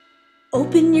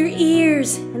Open your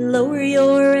ears and lower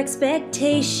your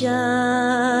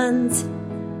expectations.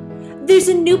 There's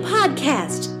a new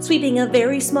podcast sweeping a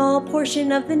very small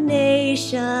portion of the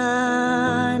nation.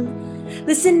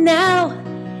 Listen now,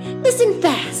 listen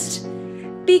fast,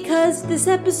 because this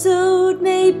episode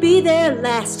may be their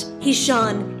last. He's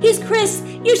Sean, he's Chris,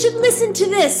 you should listen to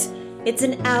this. It's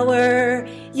an hour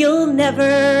you'll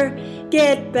never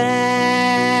get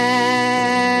back.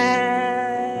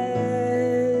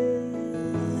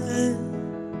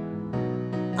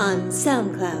 On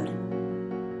SoundCloud,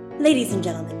 ladies and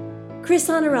gentlemen, Chris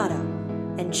Honorato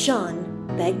and Sean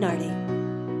Bagnardi.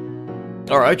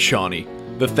 All right, Shawnee,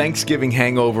 the Thanksgiving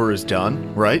hangover is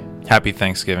done, right? Happy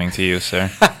Thanksgiving to you,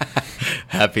 sir.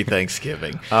 Happy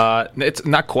Thanksgiving. It's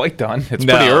not quite done. It's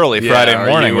pretty early Friday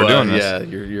morning. We're doing this. Yeah,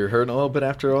 you're hurting a little bit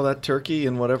after all that turkey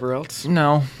and whatever else?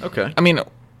 No. Okay. I mean,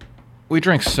 we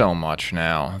drink so much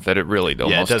now that it really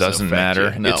almost doesn't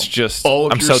matter. No. It's just,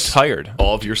 I'm so tired.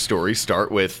 All of your stories start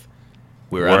with,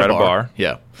 we're at at a bar.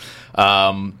 Yeah.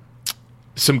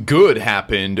 Some good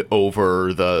happened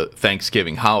over the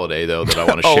Thanksgiving holiday, though, that I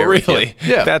want to share with you. Oh, really?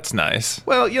 Yeah. That's nice.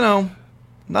 Well, you know,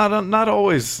 not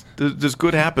always does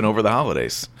good happen over the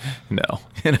holidays. No.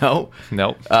 You know?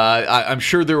 Nope. I'm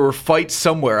sure there were fights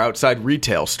somewhere outside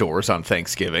retail stores on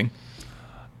Thanksgiving.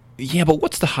 Yeah, but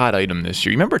what's the hot item this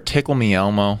year? You remember Tickle Me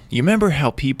Elmo? You remember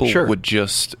how people would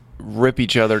just rip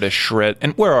each other to shred?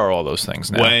 And where are all those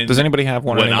things now? Does anybody have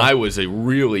one anymore? When I was a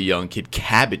really young kid,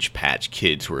 Cabbage Patch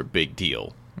Kids were a big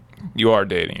deal. You are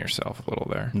dating yourself a little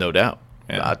there. No doubt.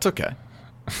 Yeah. It's okay.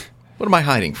 What am I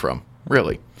hiding from?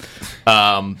 Really?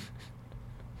 Oakland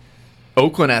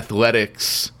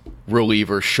Athletics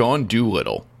reliever Sean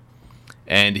Doolittle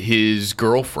and his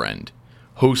girlfriend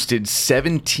hosted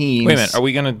 17... Wait a minute. Are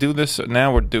we going to do this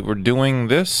now? We're doing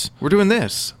this? We're doing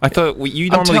this. I thought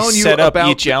you normally set up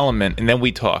each element and then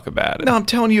we talk about it. No, I'm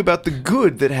telling you about the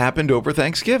good that happened over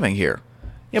Thanksgiving here.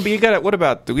 Yeah, but you got to... What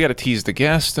about... Do we got to tease the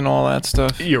guest and all that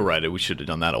stuff? You're right. We should have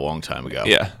done that a long time ago.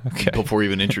 Yeah, okay. Before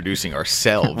even introducing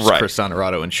ourselves, Right. Chris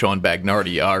Honorato and Sean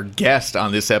Bagnardi. Our guest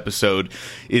on this episode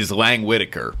is Lang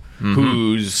Whitaker,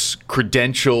 whose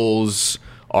credentials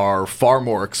are far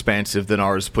more expansive than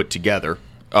ours put together.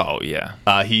 Oh, yeah.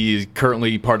 He is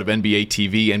currently part of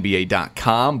NBATV,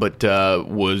 NBA.com, but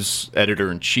was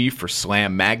editor-in-chief for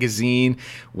Slam Magazine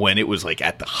when it was like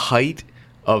at the height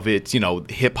of its,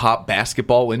 hip-hop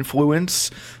basketball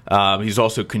influence. He's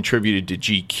also contributed to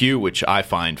GQ, which I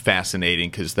find fascinating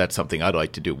because that's something I'd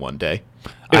like to do one day.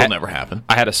 It'll never happen.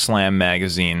 I had a Slam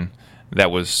magazine that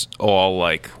was all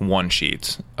like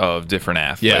one-sheets of different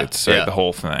athletes, the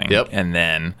whole thing. Yep. And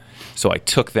then, so I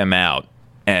took them out.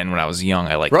 And when I was young,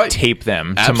 I taped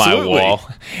them to Absolutely. my wall.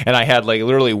 And I had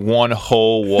literally one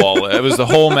whole wall. It was the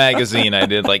whole magazine. I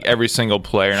did every single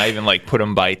player. And I even put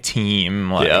them by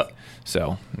team.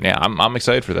 So, yeah, I'm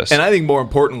excited for this. And I think more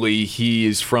importantly, he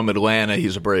is from Atlanta.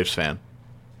 He's a Braves fan.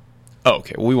 Oh,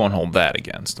 okay, well, we won't hold that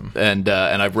against him. And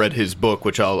I've read his book,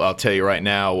 which I'll tell you right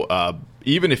now.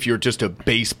 Even if you're just a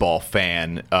baseball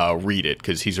fan, read it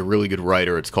because he's a really good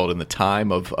writer. It's called "In the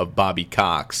Time of Bobby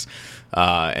Cox,"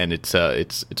 and it's a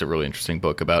really interesting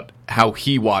book about how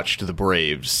he watched the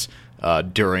Braves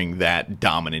during that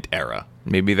dominant era.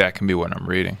 Maybe that can be what I'm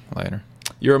reading later.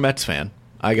 You're a Mets fan.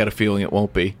 I got a feeling it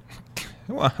won't be.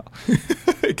 Wow.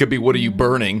 It could be, what are you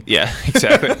burning? Yeah,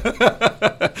 exactly.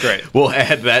 Great. We'll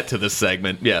add that to the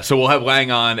segment. Yeah, so we'll have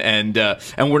Lang on, and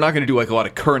we're not going to do a lot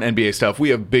of current NBA stuff. We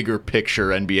have bigger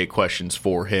picture NBA questions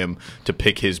for him to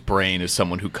pick his brain as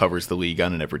someone who covers the league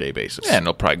on an everyday basis. Yeah, and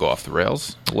it'll probably go off the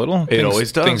rails a little. It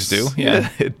always does. Things do,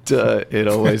 yeah. It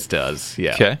always does,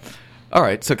 yeah. Okay. All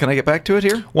right, so can I get back to it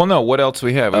here? Well, no, what else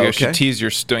we have? We Okay. should tease your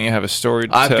story. You have a story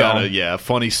to I've tell? got a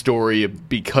funny story.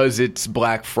 Because it's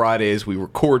Black Friday as we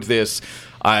record this,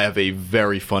 I have a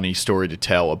very funny story to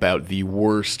tell about the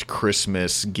worst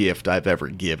Christmas gift I've ever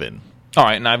given. All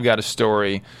right, and I've got a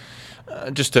story,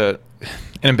 just an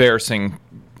embarrassing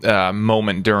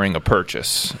moment during a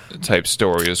purchase type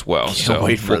story as well. Can't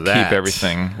wait for we'll that. keep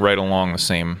everything right along the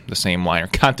same line or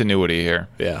continuity here.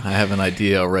 Yeah, I have an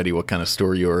idea already what kind of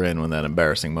store you were in when that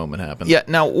embarrassing moment happened. Yeah,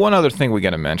 now one other thing we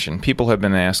got to mention. People have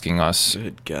been asking us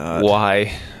Good God.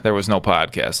 why there was no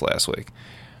podcast last week.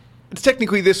 It's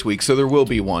technically this week, so there will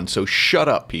be one, so shut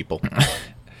up, people.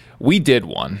 We did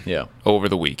one over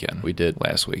the weekend. We did.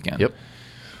 Last weekend. Yep.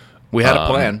 We had a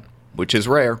plan, which is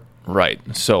rare. Right.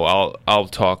 So I'll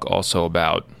talk also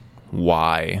about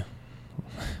why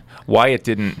it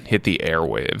didn't hit the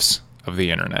airwaves of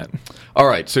the internet. All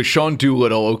right, so Sean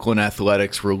Doolittle, Oakland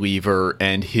Athletics reliever,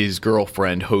 and his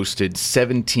girlfriend hosted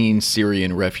 17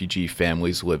 Syrian refugee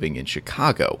families living in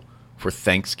Chicago for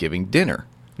Thanksgiving dinner.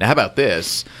 Now, how about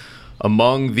this?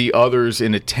 Among the others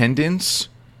in attendance,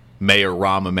 Mayor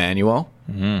Rahm Emanuel,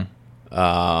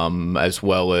 as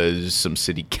well as some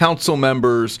city council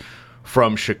members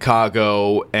from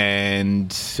Chicago,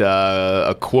 and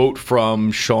a quote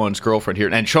from Sean's girlfriend here.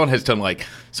 And Sean has done like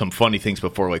some funny things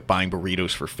before, like buying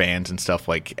burritos for fans and stuff,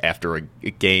 like after a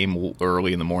game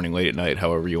early in the morning, late at night,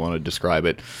 however you want to describe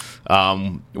it.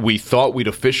 We thought we'd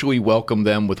officially welcome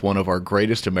them with one of our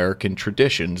greatest American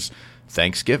traditions,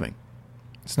 Thanksgiving.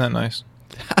 Isn't that nice?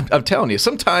 I'm telling you,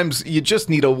 sometimes you just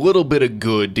need a little bit of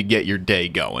good to get your day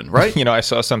going, right? I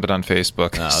saw something on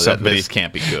Facebook. This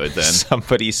can't be good then.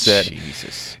 Somebody said,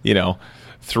 Jesus.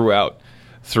 Throughout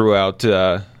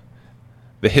the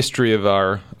history of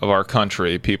our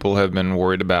country, people have been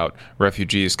worried about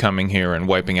refugees coming here and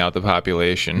wiping out the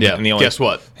population. Yeah, and guess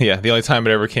what? Yeah, the only time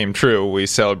it ever came true, we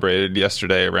celebrated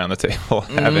yesterday around the table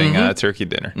having turkey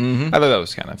dinner. I thought that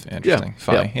was kind of interesting,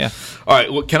 funny. Yeah. All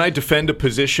right, well, can I defend a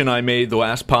position I made the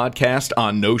last podcast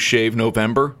on No Shave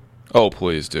November? Oh,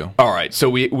 please do. All right, so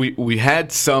we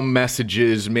had some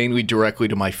messages mainly directly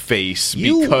to my face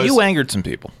because you angered some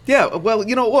people. Yeah, well,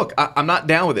 look, I'm not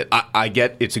down with it. I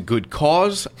get it's a good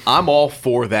cause. I'm all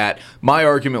for that. My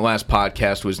argument last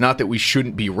podcast was not that we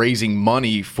shouldn't be raising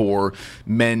money for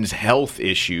men's health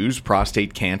issues,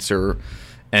 prostate cancer,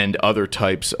 and other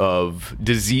types of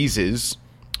diseases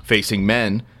facing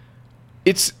men.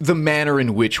 It's the manner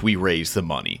in which we raise the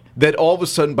money. That all of a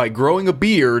sudden, by growing a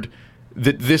beard,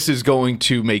 that this is going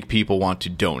to make people want to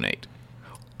donate.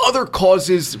 Other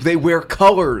causes, they wear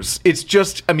colors. It's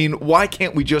just, why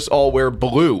can't we just all wear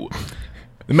blue?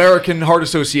 American Heart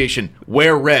Association,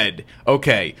 wear red.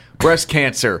 Okay. Breast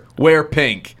cancer, wear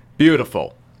pink.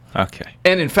 Beautiful. Okay.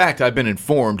 And in fact, I've been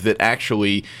informed that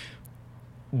actually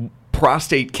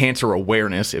prostate cancer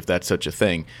awareness, if that's such a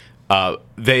thing,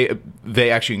 they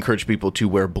actually encourage people to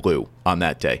wear blue on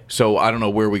that day. So I don't know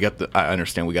where we got I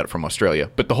understand we got it from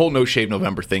Australia. But the whole No Shave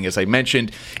November thing, as I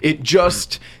mentioned, it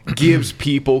just gives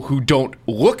people who don't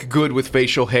look good with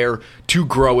facial hair to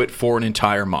grow it for an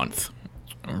entire month.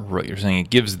 Right, you're saying it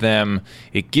gives them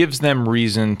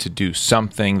reason to do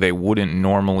something they wouldn't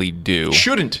normally do.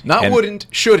 Shouldn't.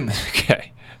 Shouldn't. Okay.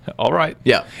 All right.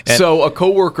 Yeah. So a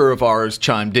coworker of ours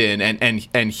chimed in,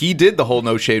 and he did the whole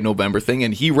No Shave November thing,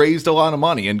 and he raised a lot of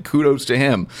money, and kudos to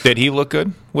him. Did he look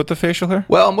good with the facial hair?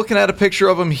 Well, I'm looking at a picture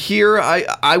of him here.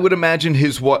 I would imagine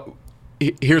here's how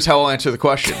I'll answer the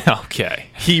question. Okay.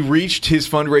 He reached his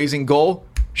fundraising goal,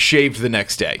 shaved the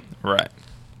next day. Right.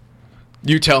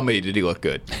 You tell me, did he look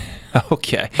good?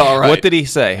 Okay. All right. What did he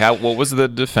say? What was the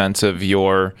defense of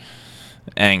your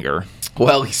anger?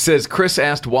 Well, he says, Chris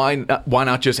asked why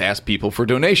not just ask people for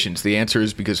donations. The answer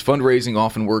is because fundraising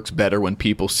often works better when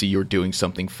people see you're doing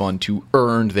something fun to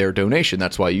earn their donation.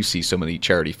 That's why you see so many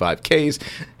charity 5Ks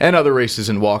and other races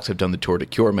and walks. I've done the Tour de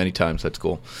Cure many times. That's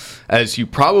cool. As you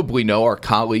probably know, our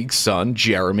colleague's son,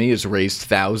 Jeremy, has raised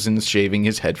thousands shaving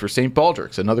his head for St.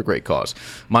 Baldrick's, another great cause.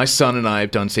 My son and I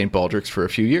have done St. Baldrick's for a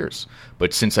few years.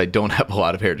 But since I don't have a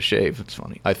lot of hair to shave, it's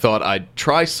funny, I thought I'd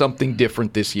try something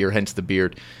different this year, hence the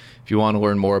beard. If you want to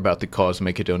learn more about the cause,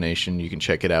 make a donation. You can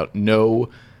check it out,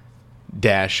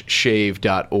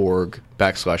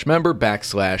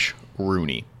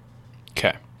 no-shave.org/member/Rooney.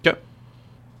 Okay. Yep.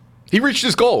 He reached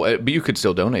his goal, but you could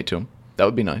still donate to him. That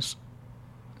would be nice.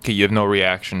 Okay, you have no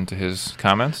reaction to his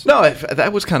comments? No,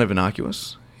 that was kind of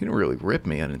innocuous. He didn't really rip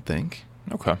me, I didn't think.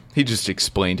 Okay. He just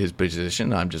explained his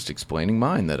position. I'm just explaining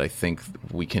mine, that I think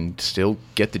we can still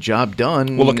get the job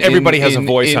done. Well, look, everybody has a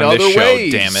voice on this show,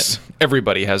 ways. damn it.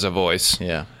 Everybody has a voice.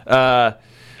 Yeah.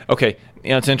 Okay,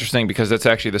 it's interesting because that's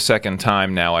actually the second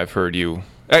time now I've heard you...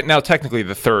 Now, technically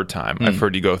the third time I've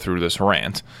heard you go through this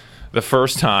rant. The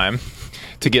first time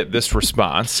to get this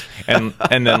response, and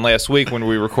then last week when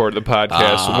we recorded the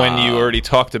podcast, when you already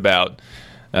talked about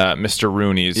Mr.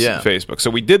 Rooney's Facebook. So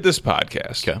we did this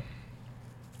podcast. Okay.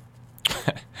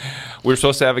 We were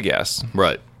supposed to have a guest.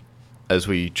 Right. As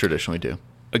we traditionally do.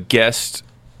 A guest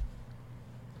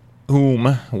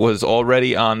whom was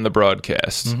already on the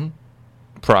broadcast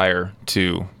prior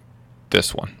to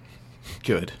this one.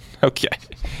 Good. Okay.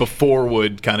 Before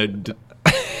would kind of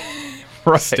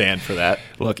stand for that.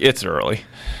 Look, it's early.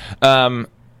 And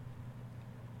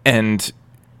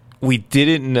we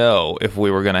didn't know if we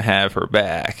were going to have her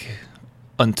back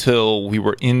until we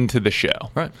were into the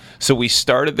show. Right. So we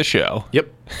started the show.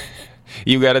 Yep.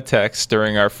 You got a text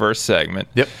during our first segment.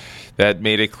 Yep. That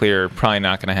made it clear probably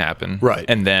not going to happen. Right.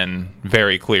 And then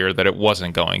very clear that it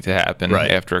wasn't going to happen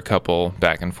after a couple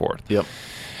back and forth. Yep.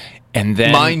 And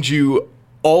then... Mind you,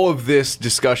 all of this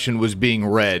discussion was being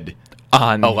read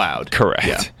aloud. Correct.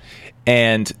 Yeah.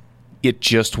 And it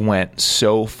just went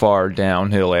so far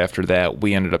downhill after that.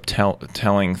 We ended up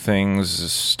telling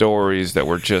stories that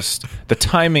were just, the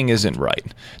timing isn't right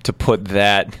to put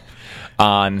that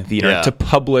on the internet, to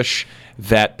publish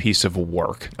that piece of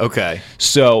work. Okay.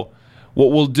 So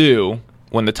what we'll do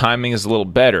when the timing is a little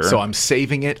better. So I'm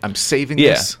saving it. I'm saving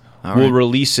this. All we'll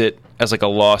release it as like a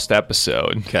lost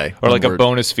episode. Okay. Or like a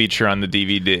bonus feature on the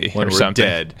DVD when or we're something.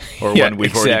 Dead. Or when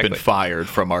we've already been fired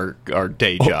from our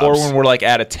day jobs. Or when we're like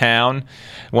out of town.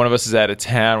 One of us is out of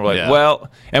town. We're like, well,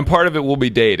 and part of it will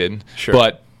be dated. Sure.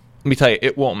 But let me tell you,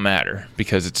 it won't matter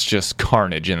because it's just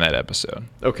carnage in that episode.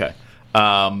 Okay.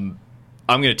 I'm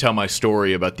going to tell my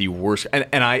story about the worst.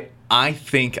 And I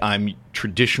think I'm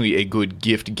traditionally a good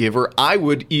gift giver. I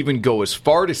would even go as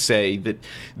far to say that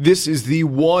this is the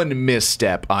one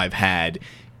misstep I've had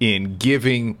in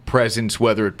giving presents,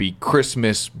 whether it be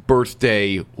Christmas,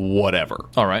 birthday, whatever.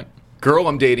 All right. Girl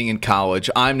I'm dating in college.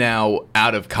 I'm now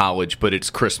out of college, but it's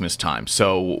Christmas time.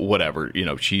 So whatever.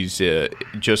 She's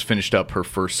just finished up her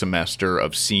first semester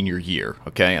of senior year.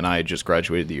 Okay. And I had just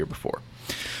graduated the year before.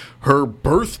 Her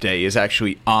birthday is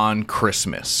actually on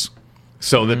Christmas.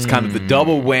 So that's kind of the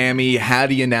double whammy. How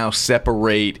do you now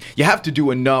separate? You have to do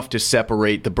enough to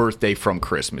separate the birthday from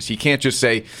Christmas. You can't just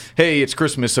say, hey, it's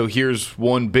Christmas, so here's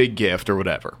one big gift or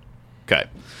whatever. Okay.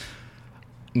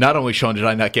 Not only, Sean, did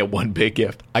I not get one big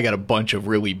gift, I got a bunch of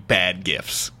really bad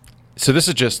gifts. So this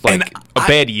is just like a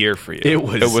bad year for you. It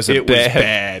was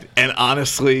bad. And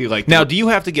honestly, like... Now, do you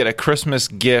have to get a Christmas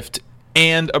gift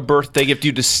and a birthday gift? Do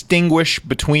you distinguish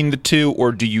between the two,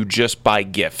 or do you just buy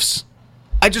gifts?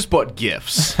 I just bought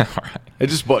gifts. All right. I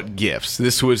just bought gifts.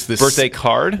 This was the birthday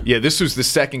card? Yeah, this was the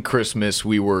second Christmas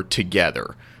we were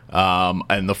together.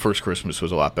 And the first Christmas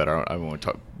was a lot better. I won't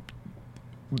talk.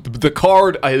 The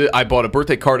card, I bought a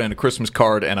birthday card and a Christmas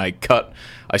card, and I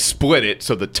split it.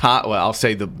 So the top, well, I'll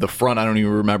say the front, I don't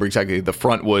even remember exactly. The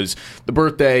front was the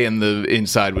birthday and the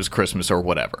inside was Christmas or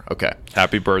whatever. Okay.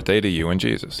 Happy birthday to you and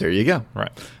Jesus. There you go.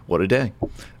 Right. What a day.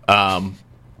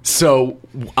 So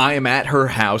I am at her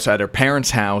house, at her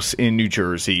parents' house in New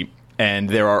Jersey, and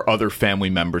there are other family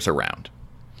members around.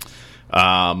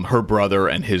 Her brother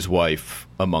and his wife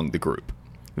among the group.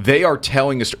 They are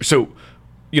telling us. So,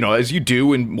 as you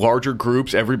do in larger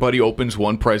groups, everybody opens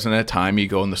one present at a time. You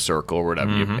go in the circle or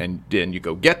whatever, and you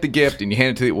go get the gift and you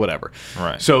hand it to whatever.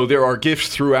 Right. So there are gifts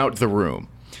throughout the room,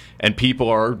 and people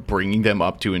are bringing them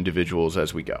up to individuals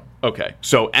as we go. Okay.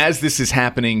 So as this is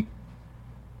happening,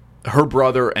 her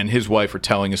brother and his wife are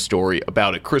telling a story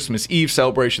about a Christmas Eve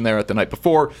celebration there at the night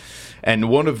before, and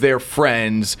one of their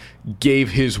friends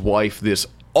gave his wife this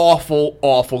awful,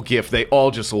 awful gift. They all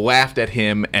just laughed at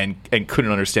him and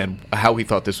couldn't understand how he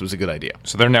thought this was a good idea.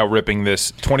 So they're now ripping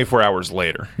this 24 hours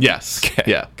later. Yes. Okay.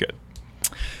 Yeah. Good.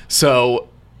 So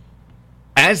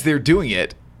as they're doing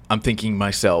it, I'm thinking to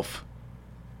myself,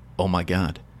 oh my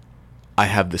God, I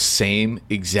have the same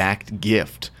exact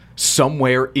gift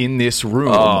somewhere in this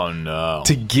room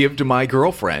to give to my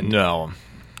girlfriend. No.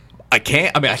 I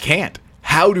can't.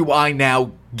 How do I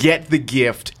now get the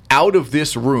gift out of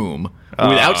this room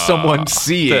without someone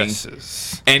seeing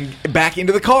and back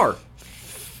into the car?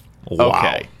 Wow.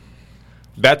 Okay.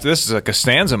 This is a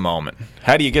Costanza moment.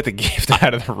 How do you get the gift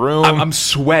out of the room? I'm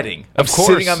sweating. I'm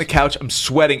sitting on the couch. I'm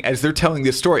sweating as they're telling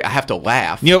this story. I have to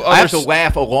laugh. I have to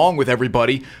laugh along with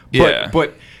everybody.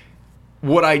 But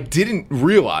what I didn't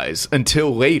realize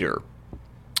until later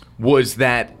was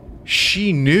that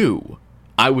she knew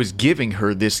I was giving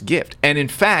her this gift. And in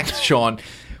fact, Sean,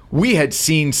 we had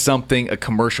seen something, a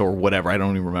commercial or whatever. I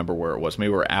don't even remember where it was. Maybe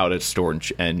we were out at a store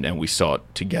and we saw it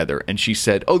together. And she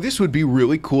said, oh, this would be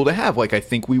really cool to have. Like, I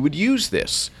think we would use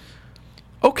this.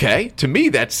 Okay. To me,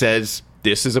 that says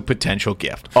this is a potential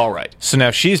gift. All right. So now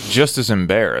she's just as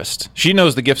embarrassed. She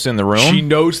knows the gift's in the room. She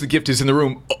knows the gift is in the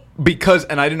room because,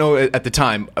 and I didn't know at the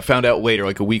time, I found out later,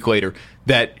 like a week later,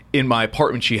 that in my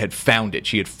apartment she had found it.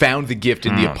 She had found the gift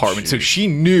in the apartment. Geez. So she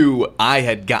knew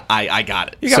I got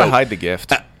it. You got to hide the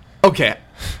gift. Okay.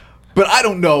 But I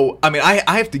don't know. I mean,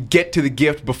 I have to get to the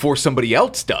gift before somebody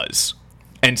else does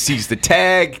and sees the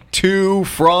tag, to,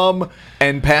 from,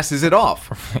 and passes it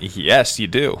off. Yes, you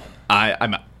do.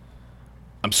 I'm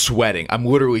sweating. I'm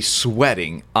literally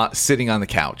sweating sitting on the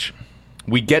couch.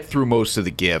 We get through most of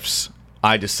the gifts.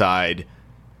 I decide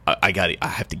I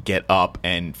have to get up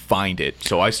and find it.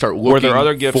 So I start looking. Were there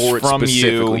other gifts for it from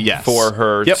you yes. for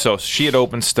her? Yep. So she had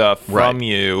opened stuff from right.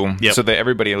 you Yep. so that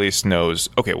everybody at least knows,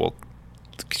 okay, well,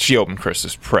 she opened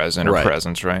Chris's present or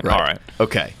presents, right? All right.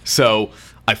 Okay. So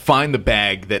I find the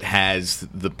bag that has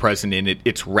the present in it.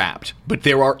 It's wrapped. But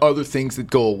there are other things that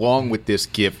go along with this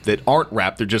gift that aren't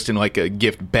wrapped. They're just in like a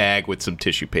gift bag with some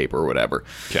tissue paper or whatever.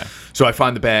 Okay. So I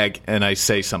find the bag and I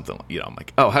say something, I'm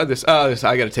like, oh, how did this, I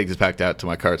got to take this back out to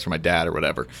my car. It's for my dad or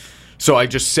whatever. So I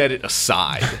just set it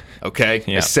aside, okay?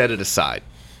 Yeah. I set it aside.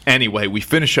 Anyway, we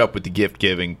finish up with the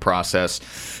gift-giving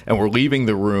process, and we're leaving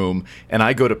the room, and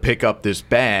I go to pick up this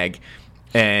bag,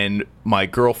 and my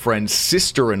girlfriend's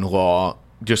sister-in-law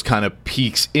just kind of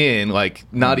peeks in, like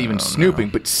not even snooping,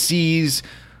 but sees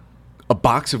a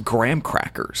box of graham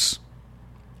crackers.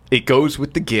 It goes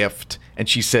with the gift, and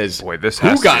she says, Boy, this who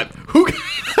has got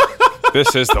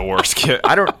This is the worst gift.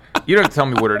 You don't have to tell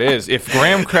me what it is. If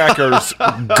graham crackers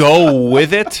go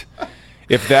with it,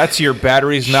 if that's your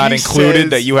batteries not She included, says,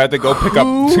 that you had to go pick up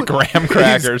 "Who graham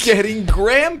crackers. is getting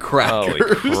graham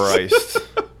crackers? Holy Christ.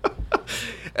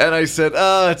 And I said,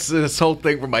 it's this whole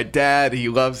thing for my dad. He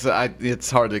loves it. It's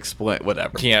hard to explain.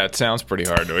 Whatever. Yeah, it sounds pretty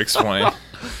hard to explain.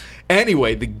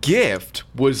 Anyway, the gift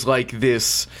was like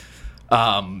this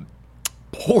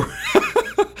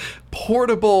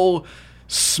portable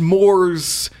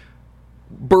s'mores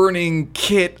burning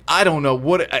kit. I don't know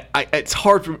what it's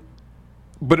hard for,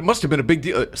 but it must have been a big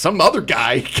deal. Some other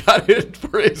guy got it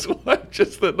for his wife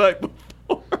just the night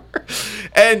before,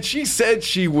 and she said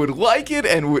she would like it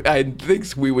and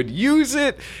thinks we would use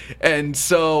it. And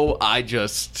so I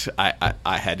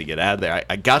had to get out of there.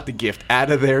 I got the gift out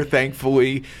of there,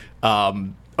 thankfully.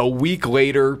 A week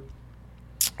later,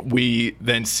 we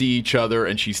then see each other,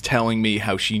 and she's telling me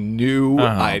how she knew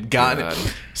I had gotten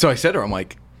it. So I said to her, I'm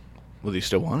like, well, do you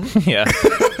still want it? Yeah.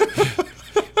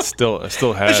 I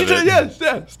still have She it. said,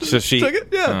 yeah. So she, took it,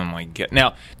 yeah. Oh my God.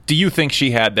 Now, do you think she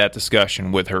had that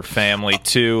discussion with her family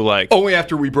too? Like, only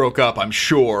after we broke up, I'm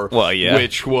sure. Well, yeah.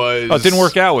 Which was... Oh, it didn't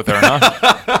work out with her,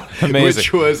 huh? Amazing.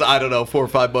 Which was, I don't know, 4 or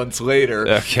 5 months later.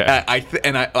 Okay.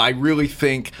 I really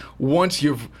think once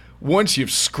you've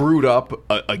screwed up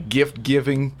a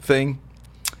gift-giving thing,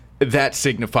 that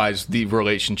signifies the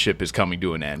relationship is coming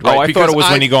to an end. Right? I thought it was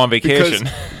when you go on vacation.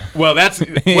 Well,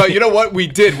 you know what we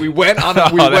did? We went on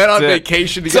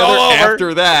vacation together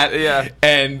after that. Yeah.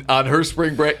 And on her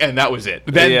spring break, and that was it.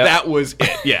 Then that was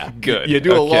it. Yeah. Good. You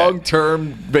do a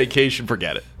long-term vacation,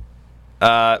 forget it.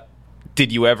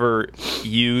 Did you ever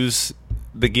use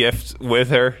the gift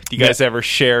with her? Do you guys ever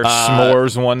share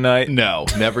s'mores one night? No,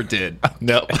 never did.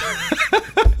 No.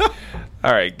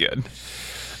 All right, good.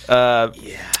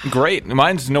 Great.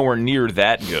 Mine's nowhere near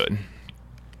that good.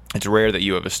 It's rare that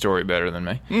you have a story better than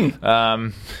me.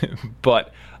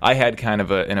 But I had kind of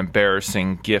an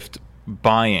embarrassing gift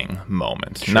buying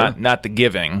moment. Sure. Not the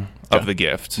giving of the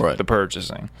gift, the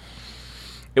purchasing.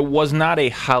 It was not a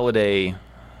holiday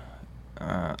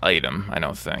item, I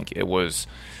don't think. It was...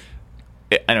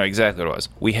 I know exactly what it was.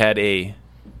 We had a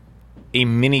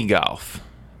mini golf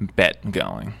bet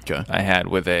going. Okay. I had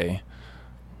with a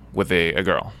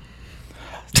girl.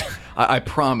 I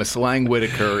promise, Lang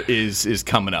Whitaker is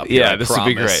coming up. Yeah, this would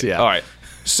be great. Yeah. All right.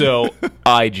 So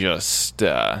I just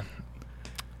I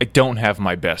don't have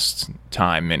my best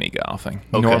time mini golfing.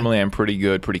 Okay. Normally, I'm pretty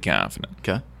good, pretty confident.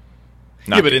 Okay.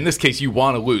 But in this case, you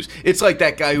want to lose. It's like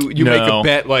that guy who you make a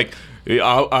bet like,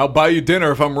 I'll buy you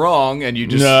dinner if I'm wrong, and you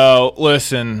just... No,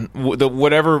 listen,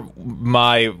 whatever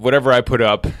I put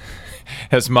up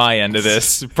as my end of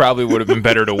this probably would have been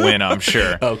better to win, I'm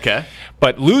sure. Okay.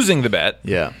 But losing the bet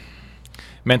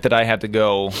meant that I had to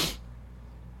go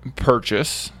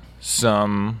purchase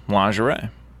some lingerie.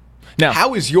 Now,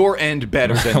 how is your end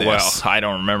better than this? Well, I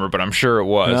don't remember, but I'm sure it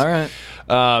was. All right.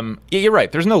 Yeah, you're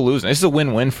right. There's no losing. This is a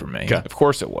win-win for me. Okay. Of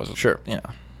course it was. Sure. Yeah.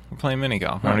 We're playing mini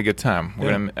golf. We're having a good time.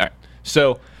 We're gonna. All right.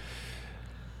 So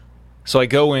I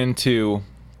go into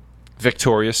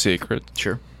Victoria's Secret.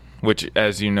 Sure. Which,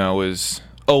 as you know, is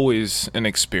always an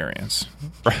experience,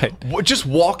 right? Just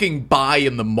walking by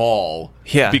in the mall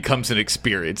becomes an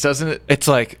experience, doesn't it? It's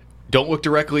like, don't look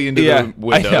directly into the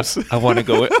windows. I want to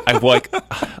go.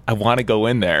 I want to go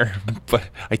in there, but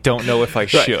I don't know if I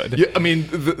should. Yeah, I mean,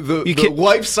 the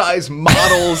life-size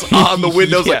models on the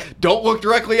windows. Like, don't look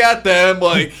directly at them.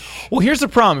 Like, well, here's the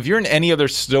problem: if you're in any other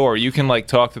store, you can like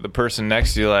talk to the person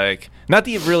next to you. Like, not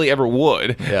that you really ever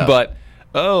would, but.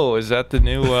 Oh, is that the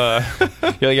new, you're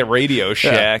like at Radio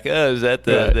Shack. Yeah. Oh, is that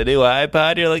the new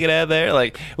iPod you're looking at there?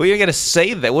 Like, well, you're going to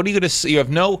say that. What are you going to say? You have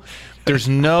there's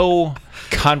no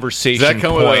conversation does that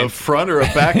come point. with a front or a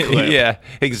back clip? Yeah,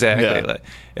 exactly. Yeah. Like,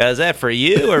 is that for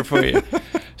you or for you?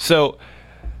 So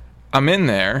I'm in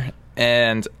there,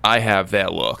 and I have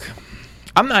that look.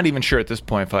 I'm not even sure at this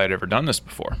point if I had ever done this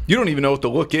before. You don't even know what the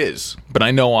look is. But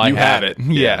I know I have it.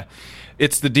 Yeah.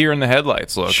 it's the deer in the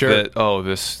headlights look. Sure.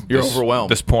 That, You're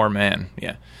overwhelmed. This poor man.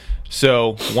 Yeah.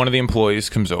 So one of the employees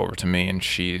comes over to me, and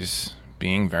she's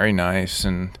being very nice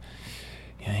and,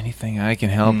 anything I can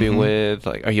help you with?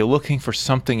 Like, are you looking for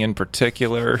something in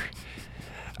particular?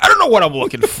 I don't know what I'm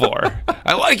looking for.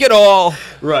 I like it all.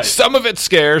 Right. Some of it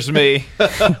scares me.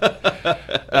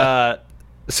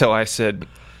 So I said,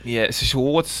 yeah. So she said,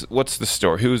 well, what's the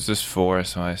story? Who's this for?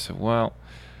 So I said, well,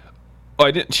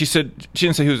 I didn't. She said she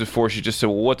didn't say who's it for. She just said,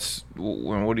 well, what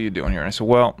are you doing here? And I said,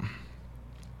 well,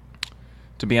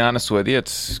 to be honest with you,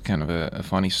 it's kind of a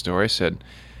funny story. I said,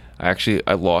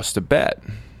 I lost a bet.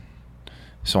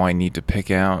 So I need to pick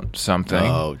out something.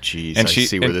 Oh, geez. I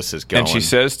see where this is going. And she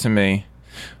says to me,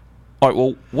 all right,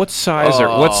 well, what size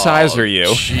are you?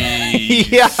 Jeez.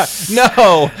 Yeah,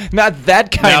 no, not that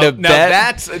kind of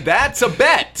bet. That's a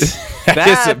bet.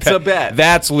 That's a bet.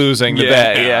 That's losing the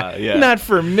bet. Yeah, not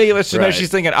for me. Let's just know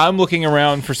she's thinking I'm looking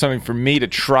around for something for me to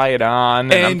try it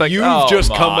on, and I'm like, you've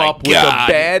just come up with a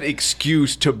bad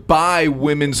excuse to buy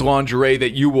women's lingerie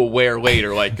that you will wear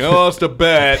later. Like, it's a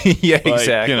bet. Yeah,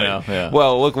 exactly.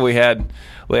 Well, look what we had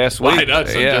last week. I'm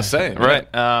just saying. Right.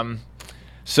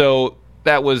 So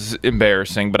that was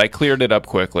embarrassing, but I cleared it up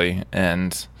quickly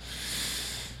and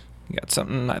got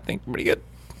something I think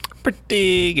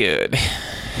pretty good.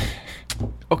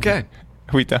 Okay.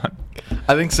 Are we done?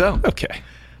 I think so. Okay.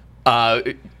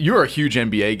 You're a huge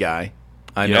NBA guy.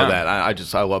 I know Yeah.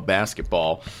 that. I love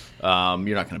basketball.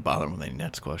 You're not going to bother with any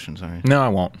Nets questions, are you? No, I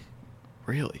won't.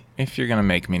 Really? If you're going to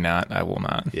make me not, I will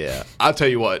not. Yeah. I'll tell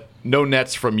you what. No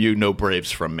Nets from you, no Braves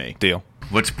from me. Deal.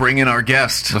 Let's bring in our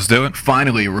guest. Let's do it.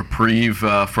 Finally, a reprieve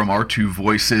from our two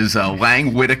voices.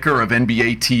 Lang Whitaker of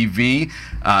NBATV.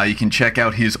 You can check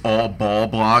out his All Ball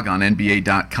blog on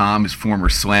NBA.com, his former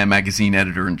Slam magazine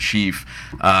editor-in-chief,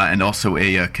 and also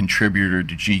a contributor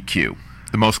to GQ.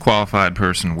 The most qualified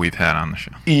person we've had on the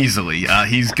show. Easily.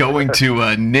 He's going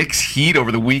to Knicks Heat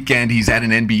over the weekend. He's at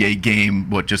an NBA game,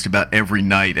 just about every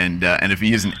night. And if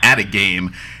he isn't at a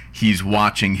game, he's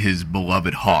watching his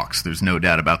beloved Hawks. There's no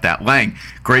doubt about that. Lang,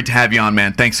 great to have you on,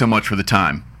 man. Thanks so much for the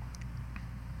time.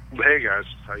 Hey, guys.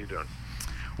 How you doing?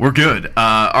 We're good.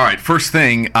 All right, first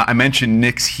thing, I mentioned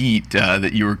Knicks Heat,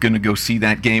 that you were going to go see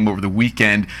that game over the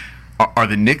weekend. Are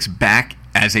the Knicks back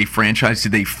as a franchise?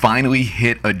 Did they finally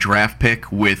hit a draft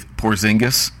pick with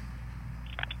Porzingis?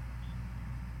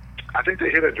 I think they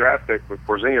hit a draft pick with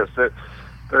Porzingis.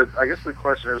 I guess the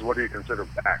question is, what do you consider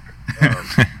back?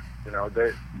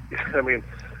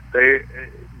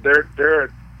 They're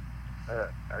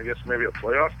I guess maybe a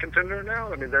playoff contender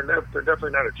now. I mean, they're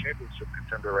definitely not a championship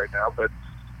contender right now, but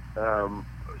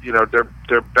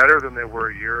they're better than they were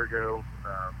a year ago,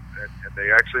 and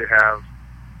they actually have.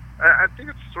 I think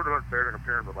it's sort of unfair to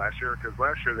compare them to last year, because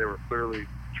last year they were clearly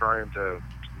trying to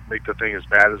make the thing as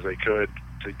bad as they could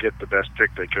to get the best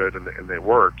pick they could, and they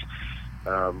worked.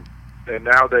 And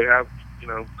now they have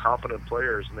competent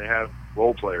players, and they have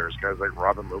role players, guys like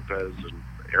Robin Lopez and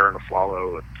Aaron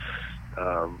Aflalo,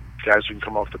 and guys who can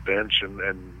come off the bench and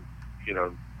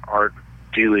aren't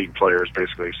D-League players,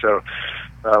 basically. So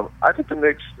I think the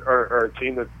Knicks are a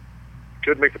team that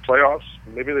could make the playoffs.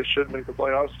 Maybe they should make the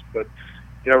playoffs, but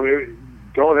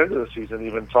going into the season,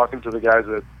 even talking to the guys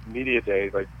at Media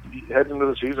Day, like heading into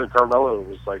the season, Carmelo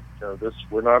was like,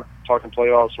 we're not talking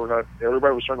playoffs.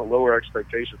 Everybody was trying to lower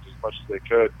expectations as much as they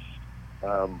could.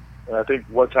 And I think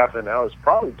what's happening now is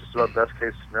probably just about best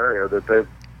case scenario, that they've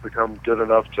become good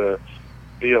enough to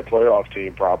be a playoff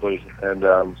team, probably. And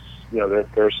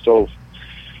they're still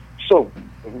a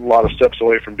lot of steps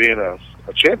away from being a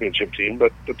championship team,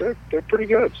 but they're pretty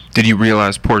good. Did you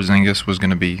realize Porzingis was going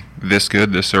to be this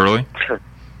good this early?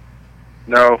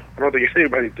 No, I don't think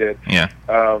anybody did. Yeah.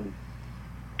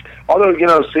 Although,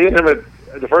 seeing him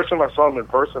the first time I saw him in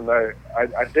person,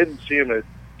 I didn't see him at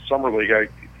Summer League.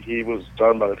 He was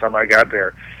done by the time I got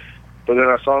there. But then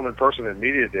I saw him in person at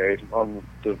Media Day on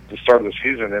the start of the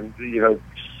season, and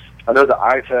I know the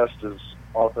eye test is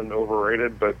often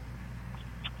overrated, but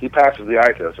he passes the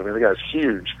eye test. I mean, the guy's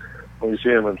huge when you see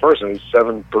him in person. He's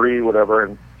 7'3", whatever,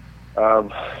 and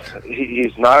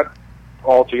he's not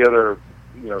altogether,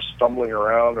 stumbling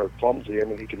around or clumsy. I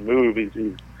mean, he can move.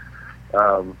 And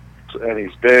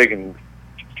he's big and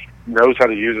knows how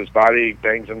to use his body. He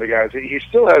bangs into guys. He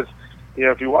still has,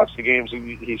 if you watch the games,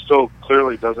 he still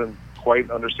clearly doesn't quite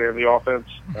understand the offense.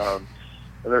 And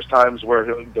there's times where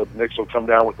the Knicks will come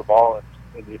down with the ball,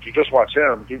 and if you just watch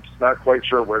him, he's not quite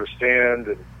sure where to stand,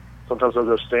 and sometimes he'll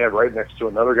just stand right next to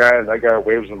another guy, and that guy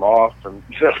waves him off, and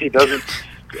he doesn't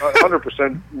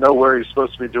 100% know where he's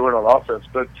supposed to be doing on offense.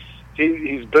 But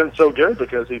he's been so good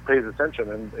because he pays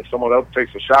attention, and if someone else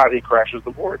takes a shot, he crashes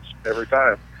the boards every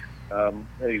time. And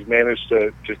he's managed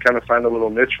to kind of find a little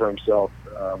niche for himself.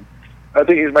 I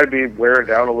think he might be wearing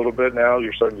down a little bit now.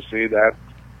 You're starting to see that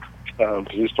because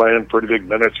he's playing pretty big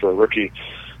minutes for a rookie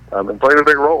and playing a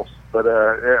big role. But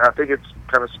I think it's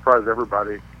kind of surprised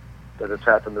everybody that it's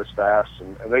happened this fast,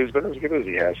 and he's been as good as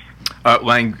he has.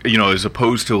 Lang, as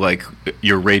opposed to like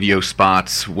your radio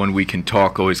spots when we can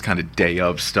talk always kind of day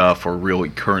of stuff or really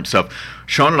current stuff,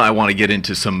 Sean and I want to get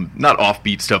into some not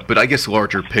offbeat stuff, but I guess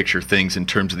larger picture things in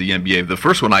terms of the NBA. The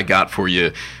first one I got for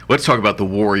you, let's talk about the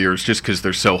Warriors just because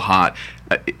they're so hot.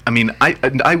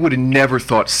 I would have never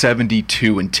thought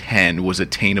 72-10 was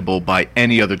attainable by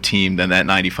any other team than that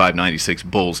 95-96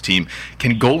 Bulls team.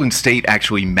 Can Golden State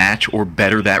actually match or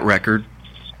better that record?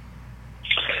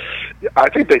 I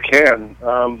think they can.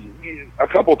 A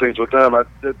couple things with them.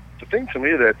 The thing to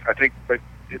me that I think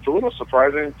it's a little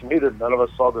surprising to me that none of us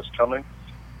saw this coming.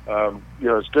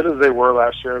 As good as they were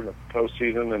last year in the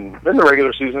postseason and in the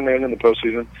regular season and in the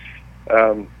postseason,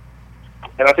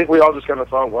 and I think we all just kind of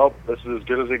thought, well, this is as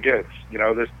good as it gets.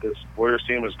 This Warriors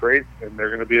team is great, and they're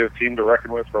going to be a team to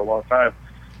reckon with for a long time.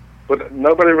 But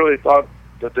nobody really thought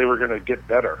that they were going to get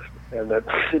better and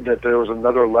that there was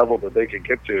another level that they could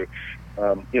get to.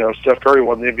 Steph Curry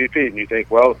won the MVP, and you think,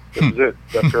 well, this is it.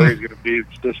 Steph Curry is going to be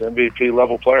this MVP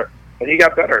level player, and he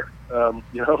got better.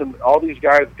 And all these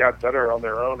guys got better on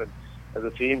their own, and as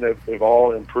a team, they've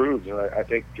all improved, and I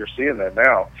think you're seeing that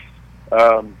now.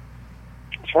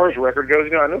 As far as record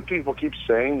goes, I know people keep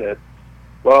saying that,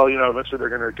 well, eventually they're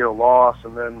going to get a loss,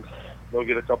 and then they'll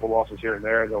get a couple losses here and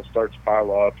there, and they'll start to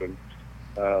pile up, and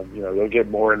they'll get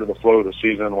more into the flow of the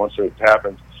season once it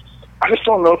happens. I just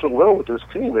don't know if it will with this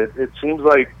team. It seems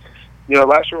like,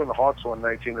 last year when the Hawks won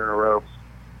 19 in a row,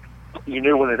 you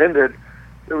knew when it ended,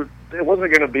 it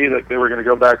wasn't going to be like they were going to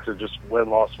go back to just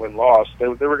win-loss, win-loss. They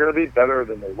were going to be better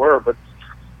than they were, but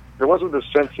there wasn't this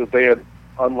sense that they had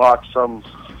unlocked some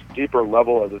deeper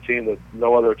level as a team that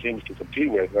no other teams can compete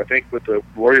with. And I think with the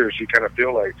Warriors, you kind of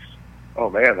feel like, oh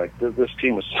man, like this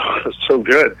team is so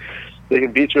good. They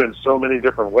can beat you in so many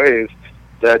different ways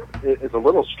that it's a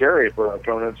little scary for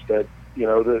opponents that,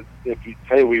 that if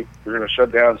we're going to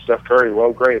shut down Steph Curry,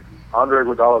 well, great. Andre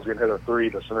Iguodala's going to hit a three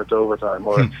to send it to overtime,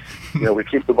 or we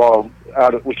keep the ball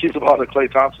into Klay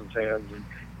Thompson's hands, and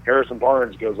Harrison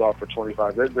Barnes goes off for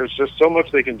 25. There's just so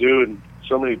much they can do, and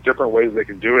so many different ways they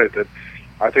can do it that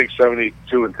I think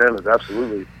 72-10 is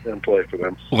absolutely in play for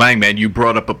them. Lang, man, you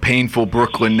brought up a painful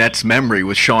Brooklyn Nets memory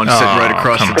with Sean sitting right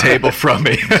across the table from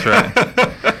me. That's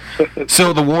right.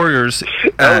 So the Warriors,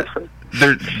 they're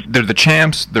the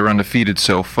champs. They're undefeated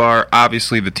so far.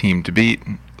 Obviously, the team to beat.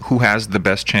 Who has the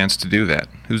best chance to do that?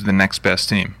 Who's the next best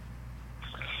team?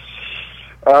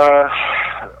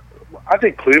 I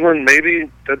think Cleveland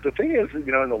maybe. The thing is, in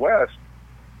the West,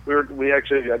 I do a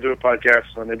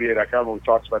podcast on NBA.com and we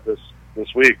talked about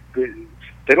this week.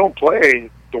 They don't play.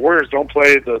 The Warriors don't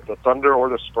play the Thunder or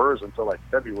the Spurs until like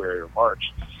February or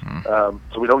March.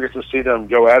 So we don't get to see them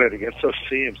go at it against those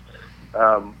teams.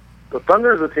 The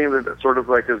Thunder is a team that sort of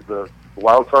like is the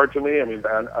wild card to me. I mean,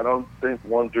 I don't think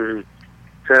 1 through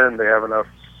 10 they have enough.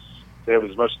 They have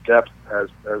as much depth as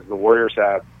the Warriors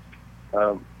have.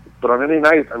 But on any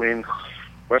night, I mean,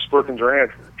 Westbrook and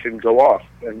Durant can go off,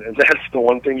 and that's the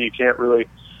one thing you can't really,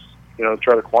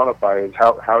 try to quantify is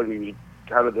how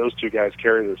do those two guys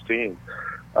carry this team.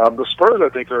 The Spurs, I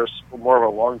think, are more of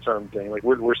a long-term thing. Like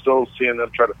we're still seeing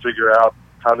them try to figure out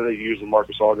how do they use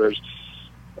LaMarcus Aldridge.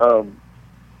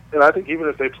 And I think even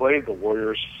if they played the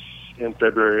Warriors in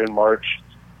February and March,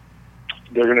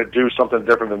 they're going to do something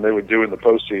different than they would do in the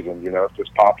postseason. If this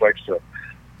Pop likes to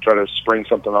try to spring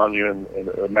something on you in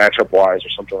matchup wise or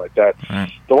something like that.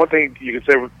 Right. The one thing you could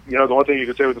say, with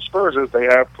the Spurs is they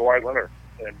have Kawhi Leonard,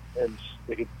 and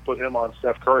they could put him on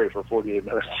Steph Curry for 48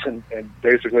 minutes, and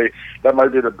basically that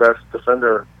might be the best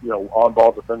defender, on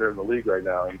ball defender in the league right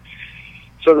now. And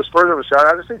so the Spurs have a shot.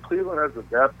 I just think Cleveland has the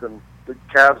depth, and the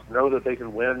Cavs know that they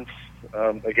can win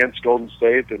against Golden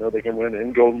State. They know they can win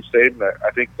in Golden State, and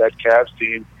I think that Cavs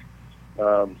team,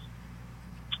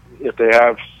 if they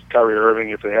have Kyrie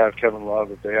Irving, if they have Kevin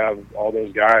Love, if they have all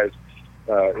those guys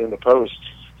in the post,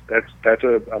 that's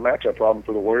a matchup problem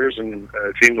for the Warriors, and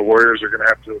a team the Warriors are going to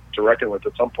have to reckon with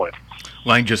at some point.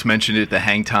 Lang just mentioned it, the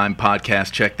Hang Time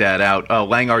podcast. Check that out.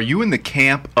 Lang, are you in the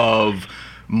camp of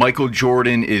Michael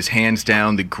Jordan is hands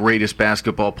down the greatest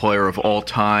basketball player of all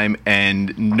time,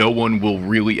 and no one will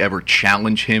really ever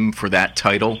challenge him for that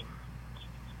title?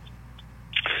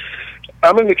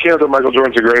 I'm in the camp that Michael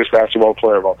Jordan's the greatest basketball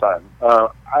player of all time.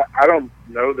 I don't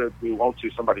know that we won't see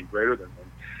somebody greater than him.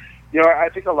 I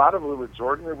think a lot of it with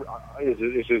Jordan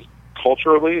is his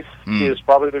culturally, he is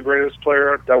probably the greatest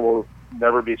player that will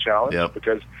never be challenged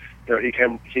because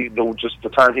just the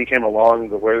time he came along,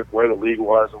 where the league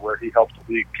was and where he helped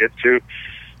the league get to,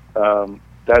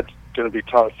 that's going to be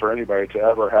tough for anybody to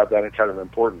ever have that kind of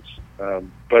importance.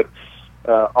 But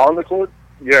on the court,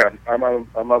 yeah, I'm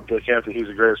of the camp that he's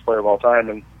the greatest player of all time,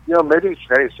 and maybe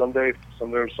someday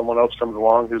someone else comes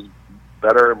along who's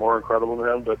better and more incredible than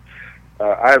him, but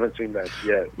I haven't seen that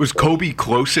yet. Was Kobe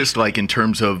closest, like in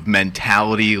terms of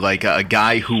mentality, like a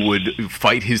guy who would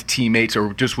fight his teammates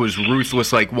or just was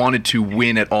ruthless, like wanted to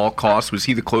win at all costs? Was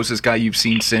he the closest guy you've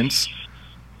seen since?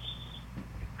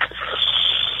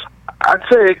 I'd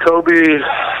say Kobe.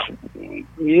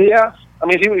 Yeah, I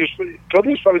mean,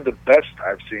 Kobe was probably the best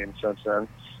I've seen since then,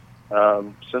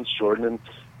 since Jordan. And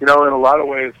in a lot of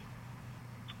ways,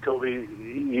 Kobe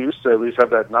he used to at least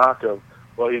have that knock of,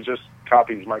 well, he just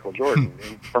copies Michael Jordan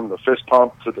from the fist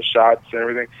pump to the shots and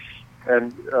everything.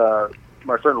 And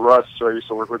my friend Russ, who I used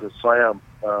to work with at Slam,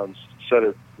 said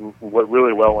it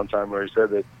really well one time, where he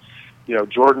said that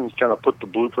Jordan kind of put the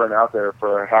blueprint out there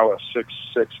for how a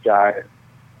 6'6" guy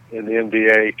in the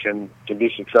NBA can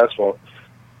be successful.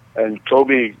 And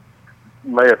Kobe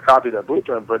may have copied that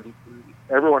blueprint, but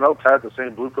everyone else had the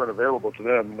same blueprint available to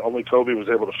them. Only Kobe was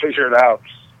able to figure it out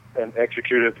and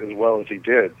execute it as well as he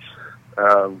did.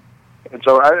 And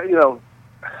so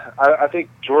I think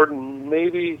Jordan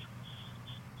maybe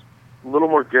a little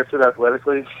more gifted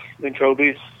athletically than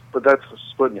Kobe, but that's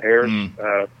splitting hairs.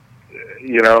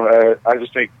 I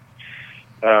just think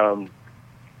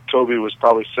Kobe was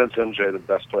probably, since MJ, the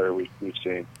best player we've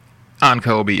seen. On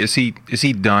Kobe, is he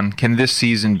done? Can this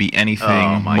season be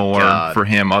anything more for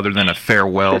him other than a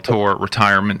farewell tour,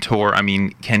 retirement tour? I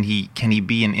mean, can he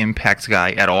be an impact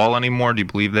guy at all anymore? Do you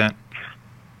believe that?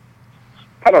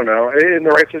 I don't know. In the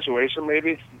right situation,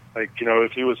 maybe. Like,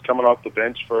 if he was coming off the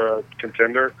bench for a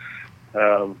contender,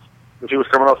 if he was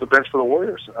coming off the bench for the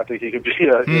Warriors, I think he could be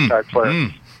an impact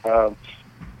player. But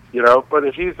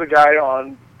if he's the guy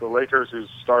on the Lakers who's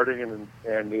starting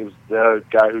and is the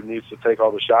guy who needs to take all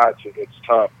the shots, it's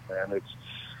tough, man. It's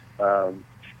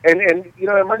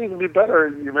it might even be better.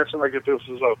 You mentioned, like, if this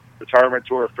was a retirement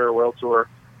tour, a farewell tour,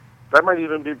 that might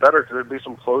even be better because there'd be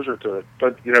some closure to it.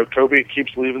 But Kobe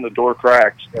keeps leaving the door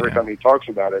cracked every time he talks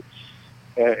about it,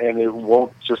 and it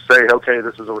won't just say, "Okay,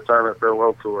 this is a retirement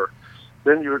farewell tour."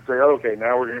 Then you would say, oh, "Okay,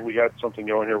 now we got something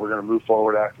going here. We're going to move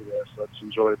forward after this. Let's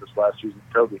enjoy this last season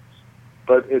of Kobe."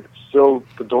 But it's still,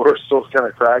 the door is still kind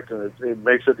of cracked, and it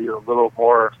makes it a little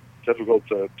more difficult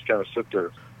to kind of sit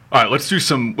through. All right, let's do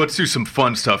some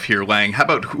fun stuff here, Lang. How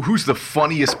about who's the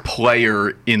funniest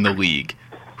player in the league?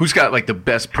 Who's got like the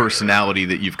best personality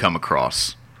that you've come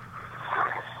across?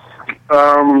 There's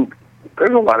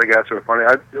a lot of guys who are funny.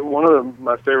 One of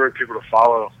my favorite people to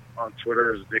follow on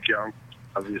Twitter is Nick Young,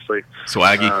 obviously.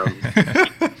 Swaggy.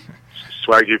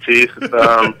 Swaggy P.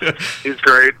 He's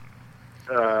great.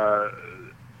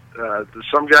 There's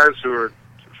some guys who are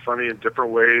funny in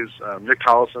different ways. Nick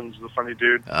Collison's the funny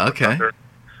dude. Okay.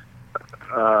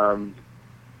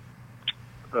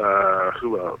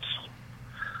 Who else?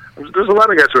 There's a lot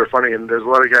of guys who are funny, and there's a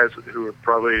lot of guys who are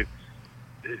probably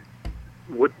it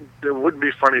wouldn't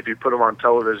be funny if you put them on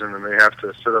television and they have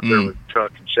to sit up there with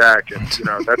Chuck and Shaq, and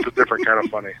that's a different kind of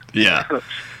funny. Yeah.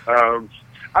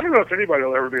 I don't know if anybody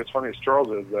will ever be as funny as Charles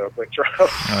is, though. Like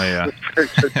Charles,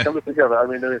 come to think of it, I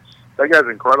mean, that guy's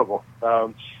incredible.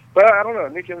 But I don't know.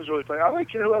 Nick Young's really funny. I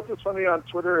like, who else is funny on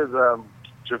Twitter is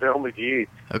JaVale McGee.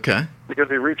 Okay. Because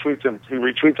he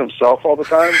retweets himself all the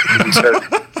time. He says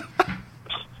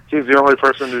he's the only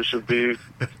person who should be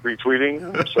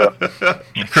retweeting. So.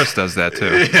 Chris does that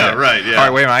too. Yeah, right. Yeah. All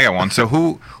right, wait a minute. I got one. So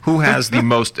who has the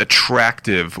most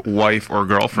attractive wife or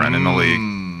girlfriend in the league?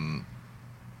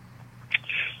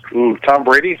 Ooh, Tom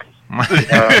Brady.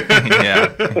 Yeah.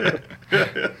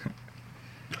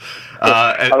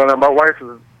 I don't know. My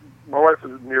wife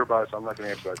is nearby, so I'm not going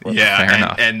to answer that question.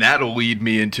 Yeah, and that'll lead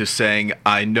me into saying,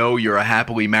 I know you're a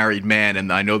happily married man,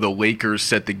 and I know the Lakers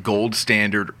set the gold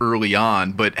standard early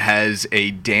on, but has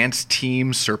a dance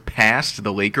team surpassed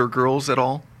the Laker girls at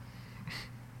all?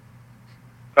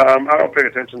 I don't pay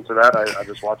attention to that. I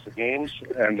just watch the games,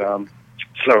 and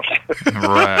so.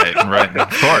 Right, of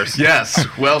course. Yes,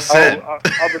 well said.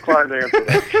 I'll decline to answer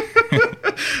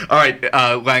that. All right,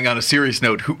 Lang, on a serious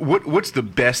note, what's the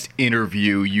best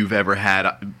interview you've ever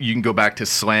had? You can go back to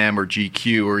Slam or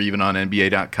GQ or even on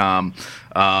NBA.com.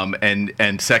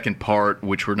 And second part,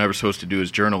 which we're never supposed to do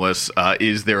as journalists,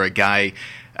 is there a guy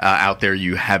out there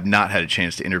you have not had a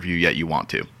chance to interview yet you want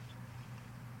to?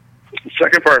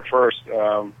 Second part first.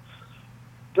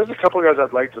 There's a couple of guys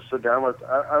I'd like to sit down with.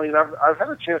 I mean, I've had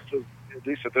a chance to, at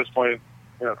least at this point,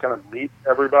 kind of meet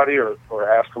everybody or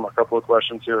ask them a couple of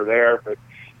questions here or there. But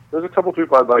there's a couple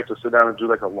people I'd like to sit down and do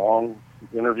like a long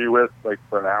interview with, like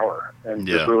for an hour, and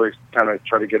just really kind of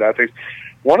try to get at things.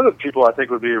 One of the people I think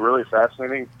would be really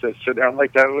fascinating to sit down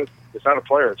like that with, it's not a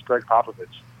player, it's Greg Popovich.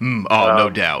 No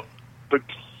doubt. But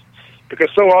because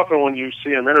so often when you see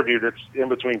him interviewed, it's in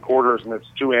between quarters and it's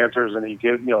two answers, and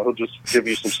he'll just give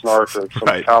you some snark or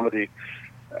some comedy.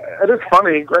 And it's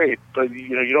funny and great, but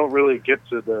you don't really get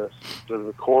to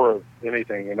the core of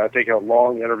anything. And I think a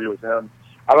long interview with him,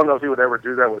 I don't know if he would ever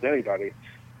do that with anybody,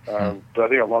 but I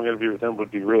think a long interview with him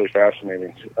would be really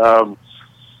fascinating.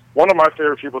 One of my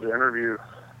favorite people to interview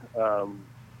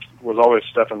was always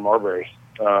Stephen Marbury,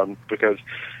 because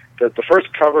the first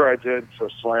cover I did for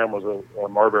Slam was a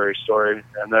Marbury story,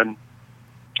 and then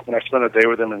when I spent a day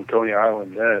with him in Coney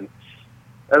Island then,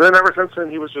 and then ever since then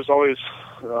he was just always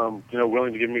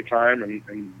willing to give me time,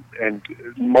 and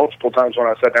multiple times when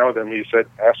I sat down with him, he said,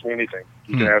 "Ask me anything.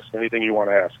 You can ask anything you want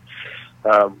to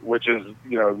ask," which is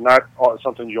not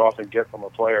something you often get from a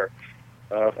player.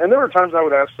 And there were times I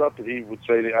would ask stuff that he would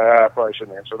say, "I probably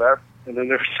shouldn't answer that." And then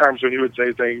there were times when he would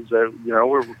say things that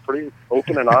were pretty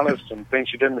open and honest, and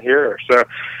things you didn't hear. So,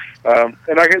 and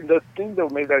the thing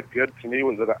that made that good to me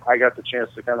was that I got the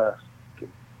chance to kind of,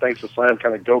 thanks to Slam,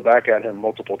 kind of go back at him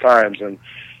multiple times and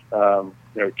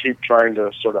keep trying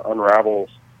to sort of unravel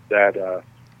that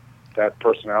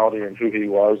personality and who he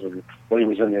was and when he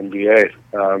was in the NBA.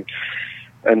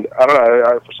 And I don't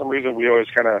know, for some reason we always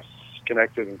kind of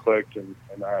connected and clicked, and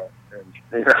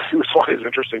he was always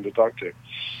interesting to talk to.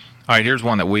 All right, here's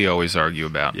one that we always argue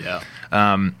about. Yeah.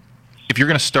 If you're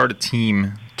going to start a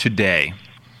team today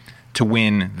to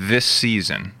win this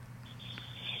season,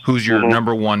 who's your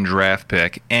number one draft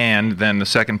pick? And then the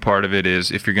second part of it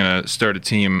is, if you're going to start a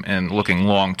team and looking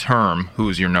long term,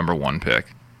 who's your number one pick?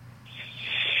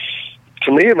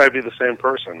 To me, it might be the same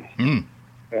person,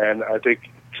 and I think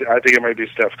it might be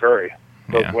Steph Curry,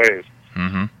 both ways.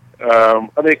 Mm-hmm.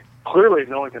 I mean, clearly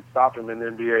no one can stop him in the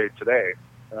NBA today.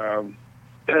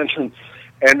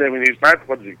 And I mean, he's not,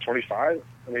 25?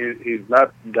 I mean, he's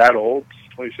not that old,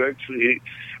 26.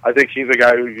 I think he's a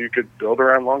guy who you could build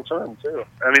around long term, too.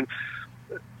 I mean,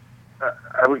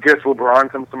 I would guess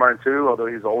LeBron comes to mind, too, although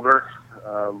he's older.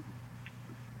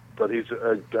 But he's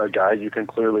a guy you can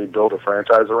clearly build a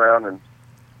franchise around, and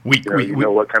you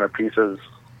know what kind of pieces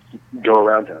go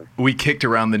around him. We kicked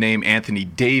around the name Anthony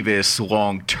Davis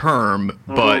long term,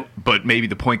 but maybe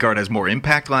the point guard has more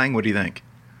impact. Lang, what do you think?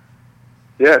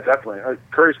 Yeah, definitely.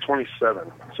 Curry's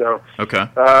 27, so okay.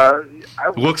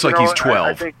 Looks like he's 12.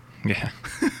 I think, yeah.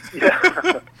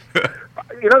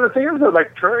 The thing is that,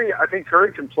 like, Curry, I think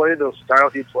Curry can play the style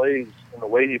he plays and the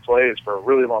way he plays for a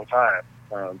really long time,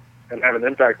 and have an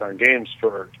impact on games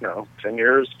for 10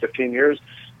 years, 15 years.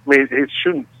 I mean, he's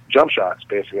shooting jump shots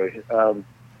basically.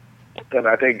 And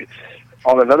I think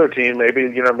on another team,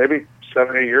 maybe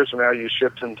 7, 8 years from now, you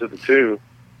shift him to the 2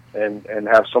 and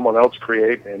have someone else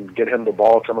create and get him the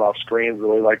ball coming off screens the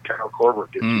way like Kyle Korver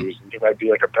gets used. And he might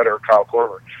be like a better Kyle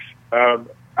Korver.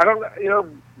 I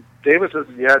don't, Davis is,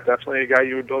 definitely a guy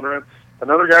you would build around.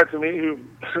 Another guy to me who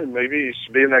maybe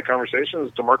should be in that conversation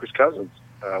is DeMarcus Cousins.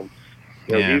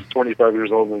 He's 25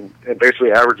 years old and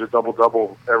basically averages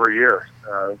double-double every year.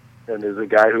 And is a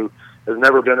guy who has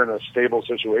never been in a stable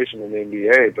situation in the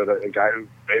NBA, but a guy who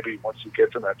maybe once he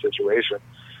gets in that situation,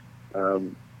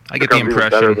 I get the impression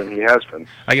better than he has been.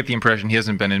 I get the impression he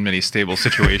hasn't been in many stable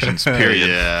situations. Period.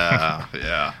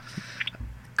 Yeah.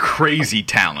 Crazy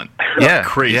talent.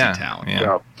 Crazy talent.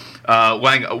 Yeah.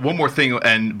 Lang, one more thing,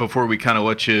 and before we kind of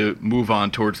let you move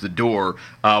on towards the door,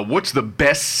 what's the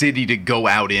best city to go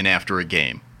out in after a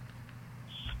game?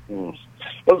 Well,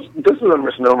 this is a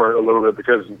misnomer a little bit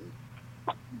because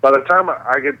by the time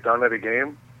I get done at a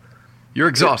game, you're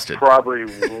exhausted. It's probably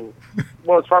like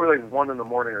 1 in the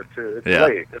morning or 2. It's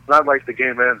late. It's not like the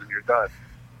game ends and you're done.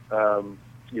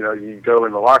 You go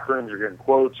in the locker rooms, you're getting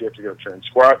quotes, you have to go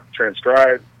transcribe, you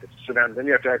have to sit down, then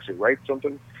you have to actually write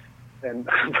something. And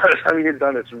by the time you get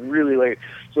done, it's really late.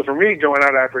 So for me, going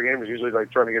out after a game is usually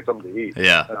like trying to get something to eat.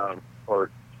 Yeah.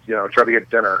 Or try to get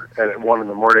dinner at 1 in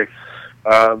the morning.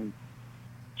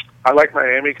 I like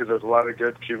Miami because there's a lot of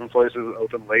good Cuban places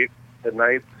open late at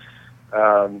night.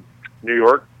 New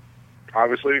York,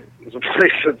 obviously, is a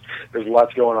place that there's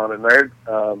lots going on in there.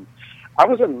 I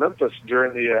was in Memphis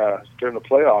during the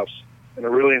playoffs, and I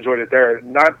really enjoyed it there.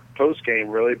 Not post game,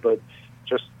 really, but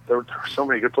just there were so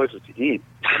many good places to eat.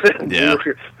 Yeah,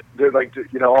 they're like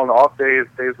on off days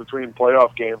between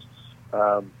playoff games.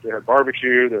 They had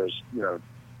barbecue. There's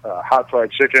hot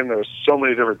fried chicken. There's so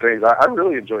many different things. I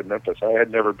really enjoyed Memphis. I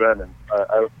had never been, and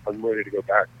I'm ready to go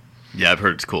back. Yeah, I've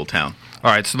heard it's a cool town.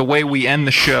 All right, so the way we end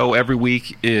the show every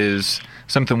week is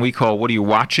something we call "What are you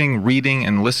watching, reading,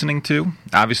 and listening to?"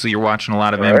 Obviously, you're watching a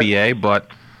lot of All right. NBA, but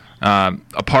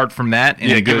apart from that,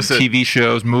 any good TV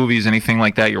shows, movies, anything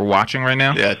like that you're watching right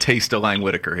now? Yeah, taste of Lang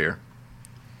Whitaker here.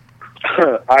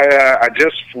 I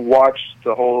just watched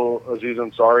the whole Aziz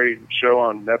Ansari show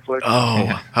on Netflix.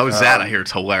 Oh, how is that? I hear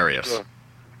it's hilarious.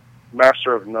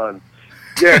 Master of None.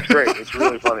 Yeah, it's great. It's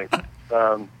really funny.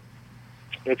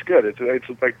 It's good. It's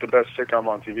like the best sitcom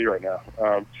on TV right now.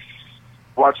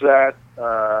 Watch that.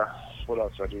 What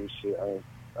else I do see?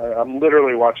 I'm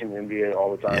literally watching the NBA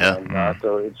all the time. Yeah.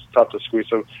 So it's tough to squeeze.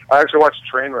 So I actually watched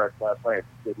Trainwreck last night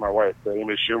with my wife, the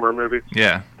Amy Schumer movie.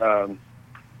 Yeah.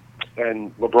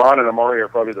 And LeBron and Amari are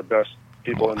probably the best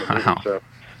people in the movie. So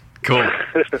Cool.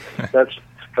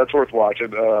 that's worth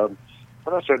watching.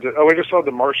 What else I did? Oh, we just saw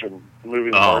The Martian, the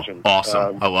movie The Martian.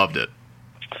 Awesome. I loved it.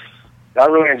 I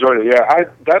really enjoyed it. Yeah,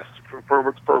 that's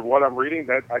for what I'm reading.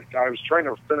 That I was trying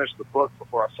to finish the book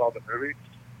before I saw the movie.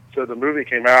 So the movie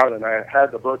came out, and I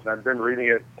had the book, and I've been reading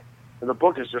it. And the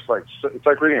book is just like it's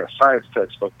like reading a science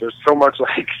textbook. There's so much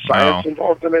like science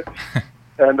involved in it,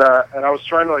 and I was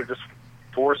trying to like just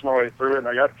force my way through it, and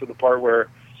I got to the part where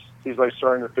he's like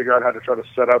starting to figure out how to try to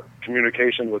set up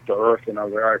communication with the Earth, and I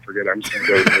was like, all right, forget it. I'm just going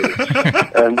to go to the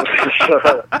movie. And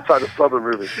so I just love the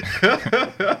movie.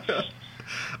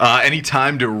 Any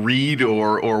time to read,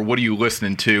 or what are you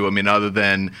listening to? I mean, other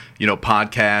than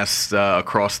podcasts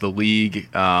across the league,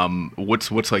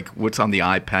 what's on the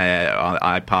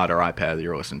iPod or iPad that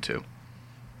you're listening to?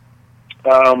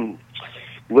 I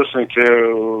listen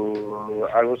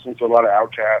to a lot of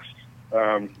Outkast,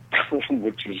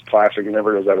 which is classic and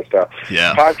never goes out of style.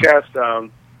 Yeah. Podcast,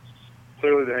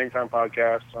 clearly the Hangtime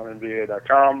Podcast on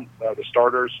NBATV.com, the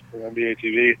starters from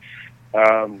NBATV.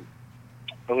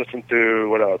 I listen to,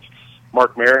 what else?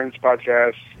 Mark Maron's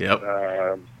podcast. Yep.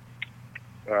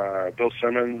 Bill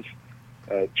Simmons,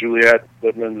 Juliet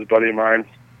Lippman's a buddy of mine.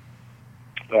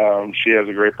 She has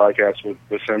a great podcast with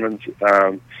Simmons.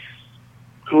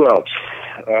 Who else?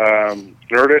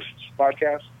 Nerdist's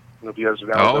podcast. I don't know if you guys are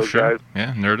down with those guys.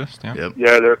 Yeah, Nerdist. Yeah. Yep.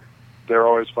 Yeah, they're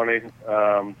always funny.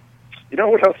 You know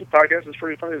what else's podcast is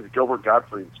pretty funny? Is Gilbert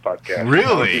Gottfried's podcast.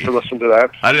 Really? You can listen to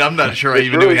that. I'm not sure I It's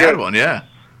even really knew he had good. one. Yeah.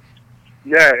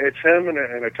 Yeah, it's him and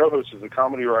a co-host is a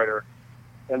comedy writer.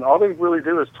 And all they really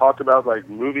do is talk about like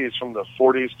movies from the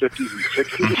 40s, 50s, and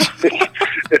 60s.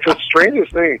 It's the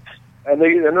strangest thing. And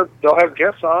they'll have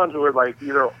guests on who are like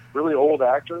either really old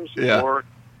actors or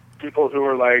people who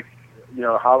are like,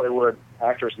 Hollywood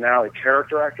actors now, like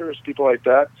character actors, people like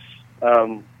that.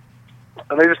 And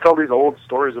they just tell these old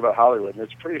stories about Hollywood. And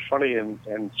it's pretty funny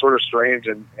and sort of strange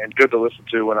and good to listen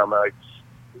to when I'm like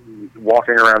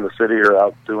walking around the city or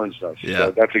out doing stuff. Yeah.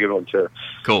 So that's a good one too.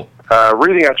 Cool.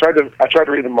 Reading, I tried to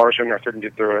read The Martian. I couldn't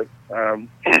get through it. The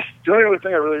only other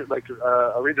thing I really like,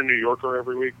 I read The New Yorker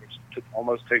every week, which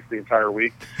almost takes the entire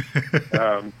week.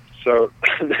 But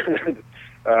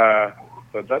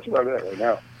that's about it right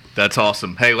now. That's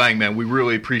awesome. Hey, Lang, man, we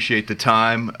really appreciate the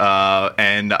time,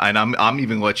 and I'm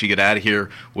even gonna let you get out of here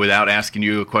without asking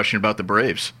you a question about the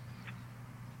Braves.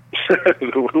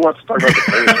 Who wants to talk about the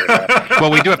Braves right now?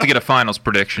 Well, we do have to get a finals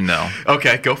prediction, though.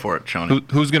 Okay, go for it, Sean.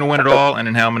 Who's going to win it all, and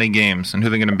in how many games, and who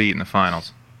they're going to beat in the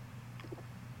finals?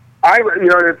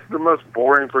 It's the most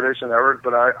boring prediction ever,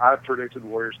 but I predicted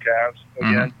Warriors Cavs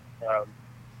again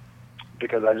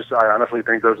because I honestly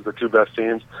think those are the two best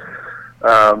teams,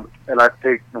 and I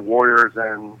think the Warriors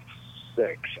in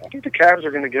 6. I think the Cavs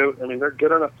are going to go. I mean, they're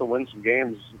good enough to win some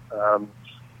games,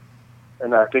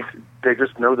 and I think they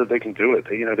just know that they can do it.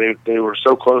 They were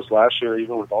so close last year,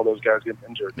 even with all those guys getting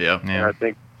injured. Yeah. And I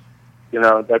think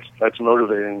that's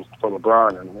motivating for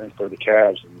LeBron and for the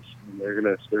Cavs, and they're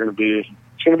gonna be.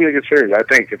 It's going to be a good series, I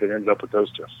think, if it ends up with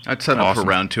those two. I'd set up for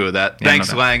round 2 of that. Yeah,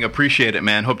 Thanks, no. Lang. Appreciate it,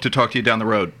 man. Hope to talk to you down the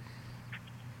road.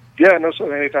 Yeah, no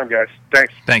sweat. Anytime, guys.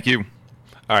 Thanks. Thank you.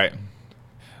 All right.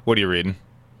 What are you reading?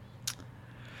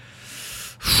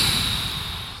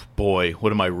 Boy,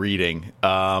 what am I reading?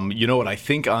 You know what? I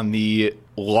think on the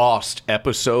Lost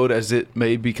episode, as it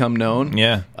may become known,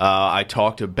 I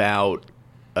talked about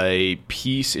a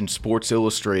piece in Sports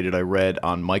Illustrated I read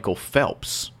on Michael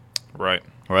Phelps. Right.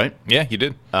 Right? Yeah, you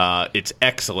did. It's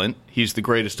excellent. He's the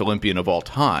greatest Olympian of all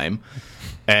time.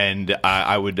 And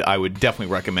I would definitely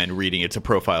recommend reading. It's a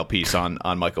profile piece on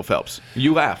Michael Phelps.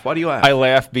 You laugh. Why do you laugh? I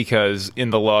laugh because in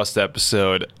the Lost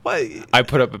episode, I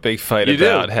put up a big fight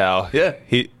about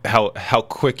how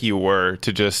quick you were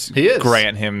to just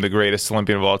grant him the greatest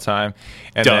Olympian of all time.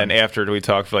 And then after we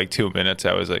talked for like 2 minutes,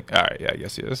 I was like, all right, yeah, I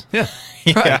guess he is. Yeah.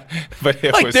 Yeah. But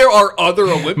there are other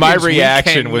Olympians. My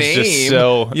reaction was just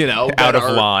so out of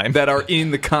line. That are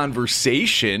in the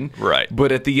conversation. Right.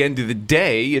 But at the end of the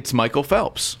day, it's Michael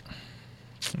Phelps.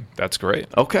 That's great.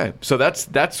 Okay, so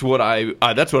that's what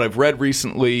I've read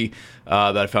recently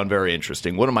that I found very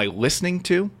interesting. What am I listening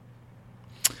to?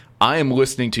 I am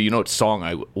listening to what song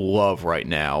I love right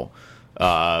now.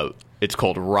 It's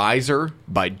called "Riser"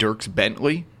 by Dierks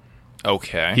Bentley.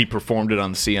 Okay, he performed it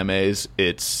on the CMAs.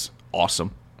 It's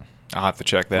awesome. I'll have to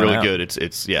check that out. Really good.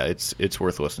 It's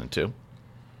worth listening to.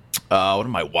 What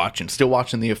am I watching? Still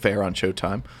watching The Affair on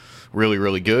Showtime. Really,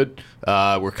 really good.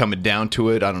 We're coming down to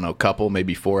it. I don't know,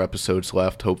 maybe 4 episodes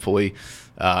left, hopefully.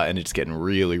 And it's getting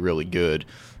really, really good.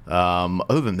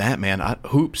 Other than that, man,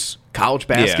 hoops. College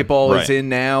basketball is in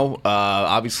now.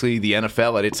 Obviously, the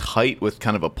NFL at its height with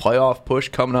kind of a playoff push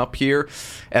coming up here.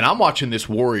 And I'm watching this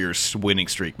Warriors winning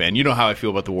streak, man. You know how I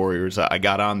feel about the Warriors. I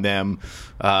got on them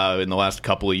in the last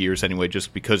couple of years anyway,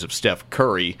 just because of Steph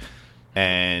Curry.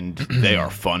 And they are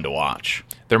fun to watch.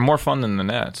 They're more fun than the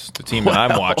Nets, the team that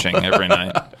I'm watching every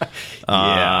night.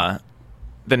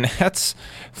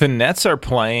 The Nets are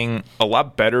playing a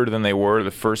lot better than they were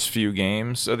the first few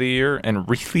games of the year and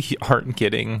really aren't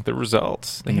getting the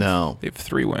results. They have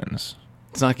 3 wins.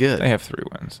 It's not good. They have 3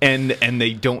 wins. And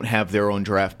they don't have their own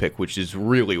draft pick, which is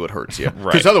really what hurts you.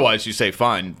 Because otherwise you say,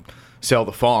 fine, sell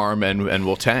the farm and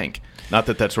we'll tank. Not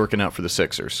that that's working out for the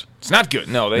Sixers. It's not good.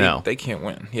 No, they can't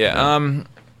win. Yeah.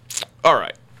 All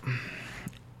right.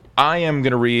 I'm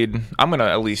going to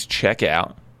at least check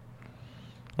out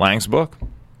Lang's book.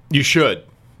 You should.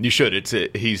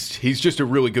 He's just a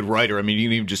really good writer. I mean, you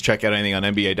can even just check out anything on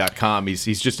NBA.com.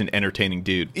 He's just an entertaining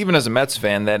dude. Even as a Mets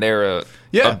fan, that era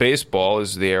of baseball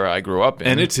is the era I grew up in.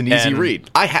 And it's an easy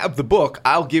read. I have the book.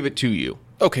 I'll give it to you.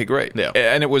 Okay, great. Yeah.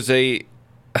 And it was I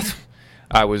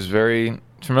was very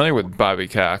familiar with Bobby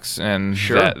Cox and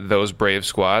those Brave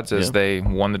squads as they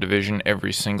won the division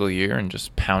every single year and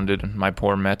just pounded my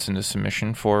poor Mets into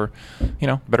submission for,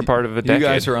 better part of a decade. You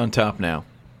guys are on top now.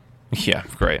 Yeah,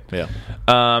 great. Yeah.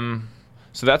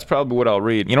 So that's probably what I'll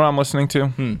read. You know what I'm listening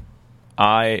to?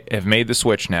 I have made the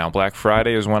switch now. Black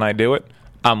Friday is when I do it.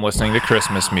 I'm listening to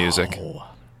Christmas music.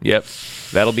 Yep.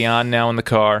 That'll be on now in the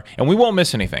car, and we won't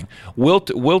miss anything. But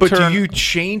do you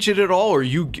change it at all, or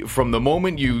from the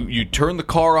moment you turn the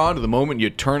car on to the moment you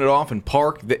turn it off and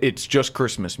park, it's just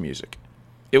Christmas music?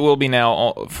 It will be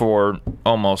now for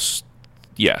almost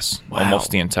the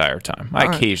entire time. I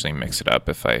occasionally mix it up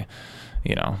if I'm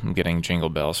getting Jingle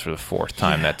Bells for the 4th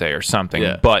time that day or something.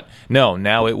 Yeah. But no,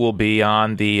 now it will be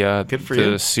on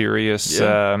the Sirius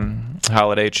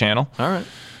holiday channel. All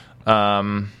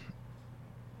right.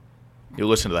 You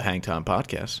listen to the Hang Time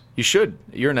podcast. You should.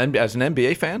 You're as an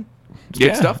NBA fan. It's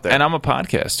good stuff there. And I'm a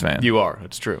podcast fan. You are.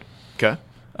 It's true. Okay.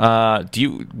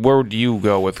 Where do you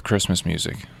go with Christmas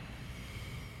music?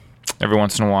 Every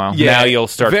once in a while. Yeah, now you'll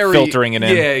start filtering it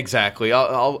in. Yeah, exactly.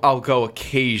 I'll go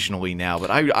occasionally now,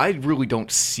 but I really don't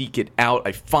seek it out.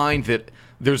 I find that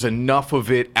there's enough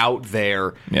of it out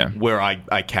there where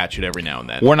I catch it every now and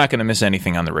then. We're not going to miss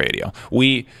anything on the radio.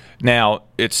 Now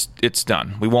it's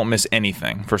done. We won't miss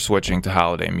anything for switching to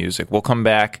holiday music. We'll come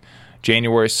back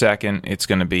January 2nd. It's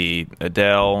going to be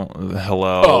Adele,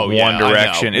 Hello, One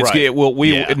Direction.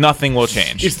 Nothing will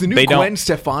change. Is the new Gwen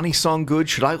Stefani song good?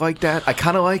 Should I like that? I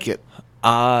kind of like it.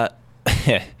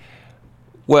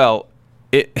 Well,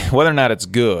 whether or not it's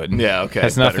good,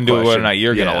 has nothing to do with whether or not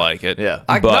you're going to like it. Yeah,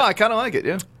 I kind of like it.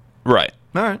 Yeah, right.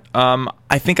 All right.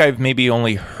 I think I've maybe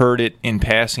only heard it in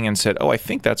passing and said, I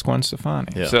think that's Gwen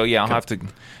Stefani. Yeah. So, I'll have to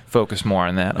focus more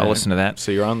on that. I'll listen to that.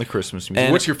 So you're on the Christmas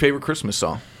music. What's your favorite Christmas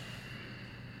song?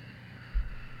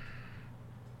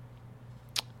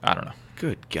 I don't know.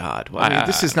 Good God. Well, I mean,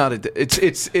 this is not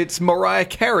it's Mariah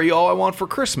Carey, All I Want for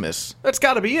Christmas. That's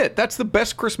got to be it. That's the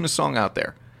best Christmas song out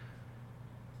there.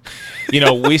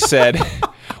 We said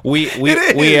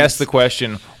we asked the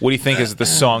question, what do you think is the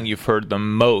song you've heard the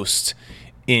most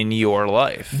in your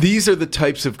life? These are the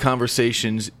types of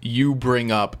conversations you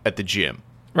bring up at the gym.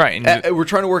 Right. And we're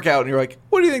trying to work out, and you're like,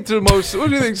 what do you think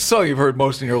the song you've heard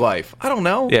most in your life? I don't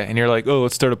know. Yeah, and you're like,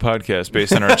 let's start a podcast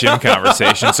based on our gym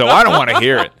conversation, so I don't want to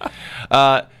hear it.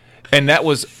 And that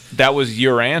was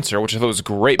your answer, which I thought was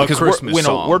great because Christmas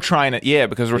song. we're trying to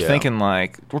because we're thinking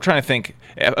we're trying to think.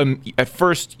 At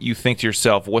first, you think to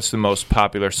yourself, "What's the most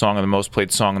popular song and the most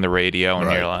played song on the radio?" And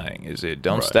you're like, "Is it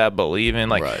Don't Stop Believing?"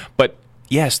 But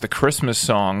yes, the Christmas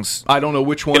songs. I don't know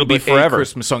which one. It'll be forever. A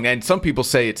Christmas song, and some people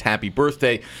say it's Happy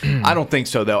Birthday. I don't think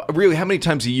so, though. Really, how many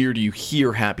times a year do you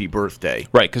hear Happy Birthday?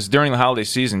 Right, because during the holiday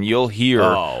season, you'll hear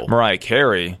Mariah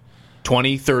Carey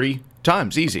 20, 30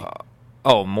 times, easy.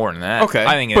 More than that. Okay.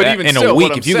 I think but even in still, a week,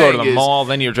 what if you go to the mall,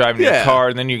 then you're driving your car,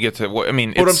 and then you get to. What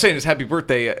I'm saying is Happy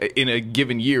Birthday in a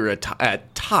given year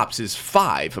at tops is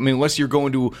 5. I mean, unless you're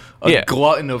going to a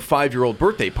glutton of 5-year-old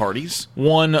birthday parties.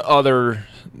 One other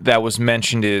that was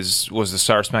mentioned was the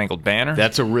Star Spangled Banner.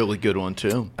 That's a really good one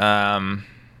too. I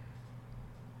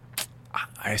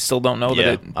still don't know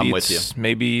that it beats I'm with you.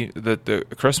 Maybe the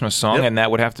Christmas song, and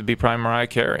that would have to be probably Mariah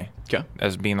Carey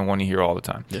as being the one you hear all the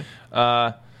time.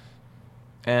 Yeah.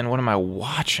 And what am I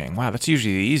watching? Wow, that's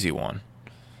usually the easy one,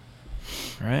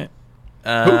 right?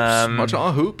 Hoops. Watch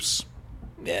all Hoops.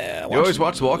 Yeah. You always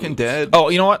watch The Walking Dead. Oh,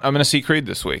 you know what? I'm going to see Creed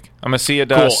this week. I'm going to see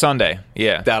it Sunday.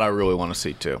 Yeah. That I really want to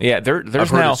see, too. Yeah, there's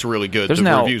I've heard now, it's really good. There's the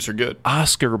now reviews are good.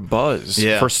 Oscar buzz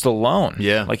for Stallone.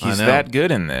 Yeah, like he's that good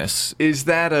in this. Is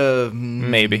that a...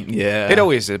 Maybe. Yeah. It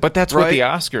always is, but that's what the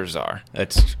Oscars are.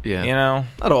 That's, you know.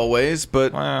 Not always,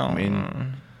 but, I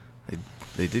mean...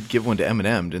 They did give one to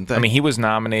Eminem, didn't they? I mean, he was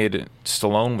nominated.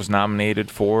 Stallone was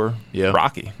nominated for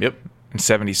Rocky. Yep. In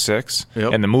 '76,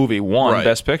 and the movie won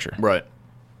Best Picture. Right.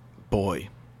 Boy,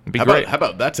 it'd be great. How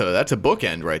about that's a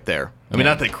bookend right there? I mean,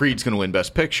 not that Creed's going to win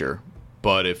Best Picture,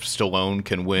 but if Stallone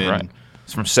can win,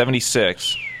 it's from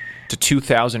 '76 to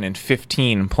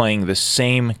 2015, playing the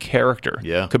same character.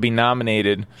 Could be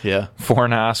nominated. For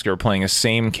an Oscar, playing the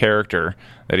same character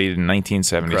that he did in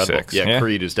 1976. Incredible.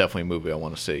 Creed is definitely a movie I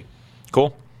want to see.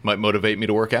 Cool. Might motivate me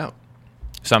to work out.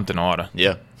 Something oughta.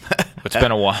 Yeah. It's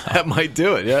been a while. That might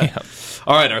do it, yeah.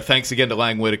 All right, our thanks again to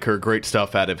Lang Whitaker. Great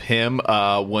stuff out of him.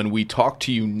 When we talk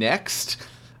to you next,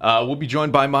 we'll be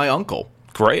joined by my uncle.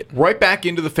 Great. Right back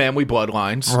into the family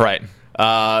bloodlines. Right.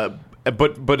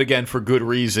 But again, for good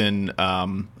reason,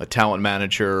 a talent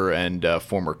manager and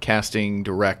former casting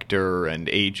director and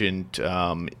agent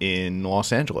in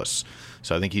Los Angeles.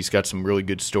 So I think he's got some really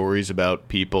good stories about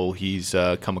people he's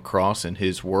come across in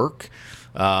his work.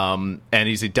 And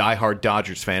he's a diehard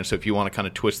Dodgers fan, so if you want to kind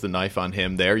of twist the knife on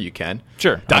him there, you can.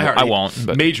 Sure. Diehard, I won't.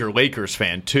 But. Major Lakers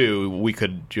fan, too. We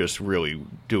could just really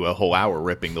do a whole hour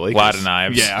ripping the Lakers. A lot of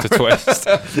knives to twist.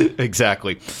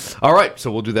 Exactly. All right,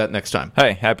 so we'll do that next time.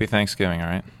 Hey, happy Thanksgiving, all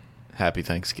right? Happy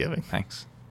Thanksgiving. Thanks.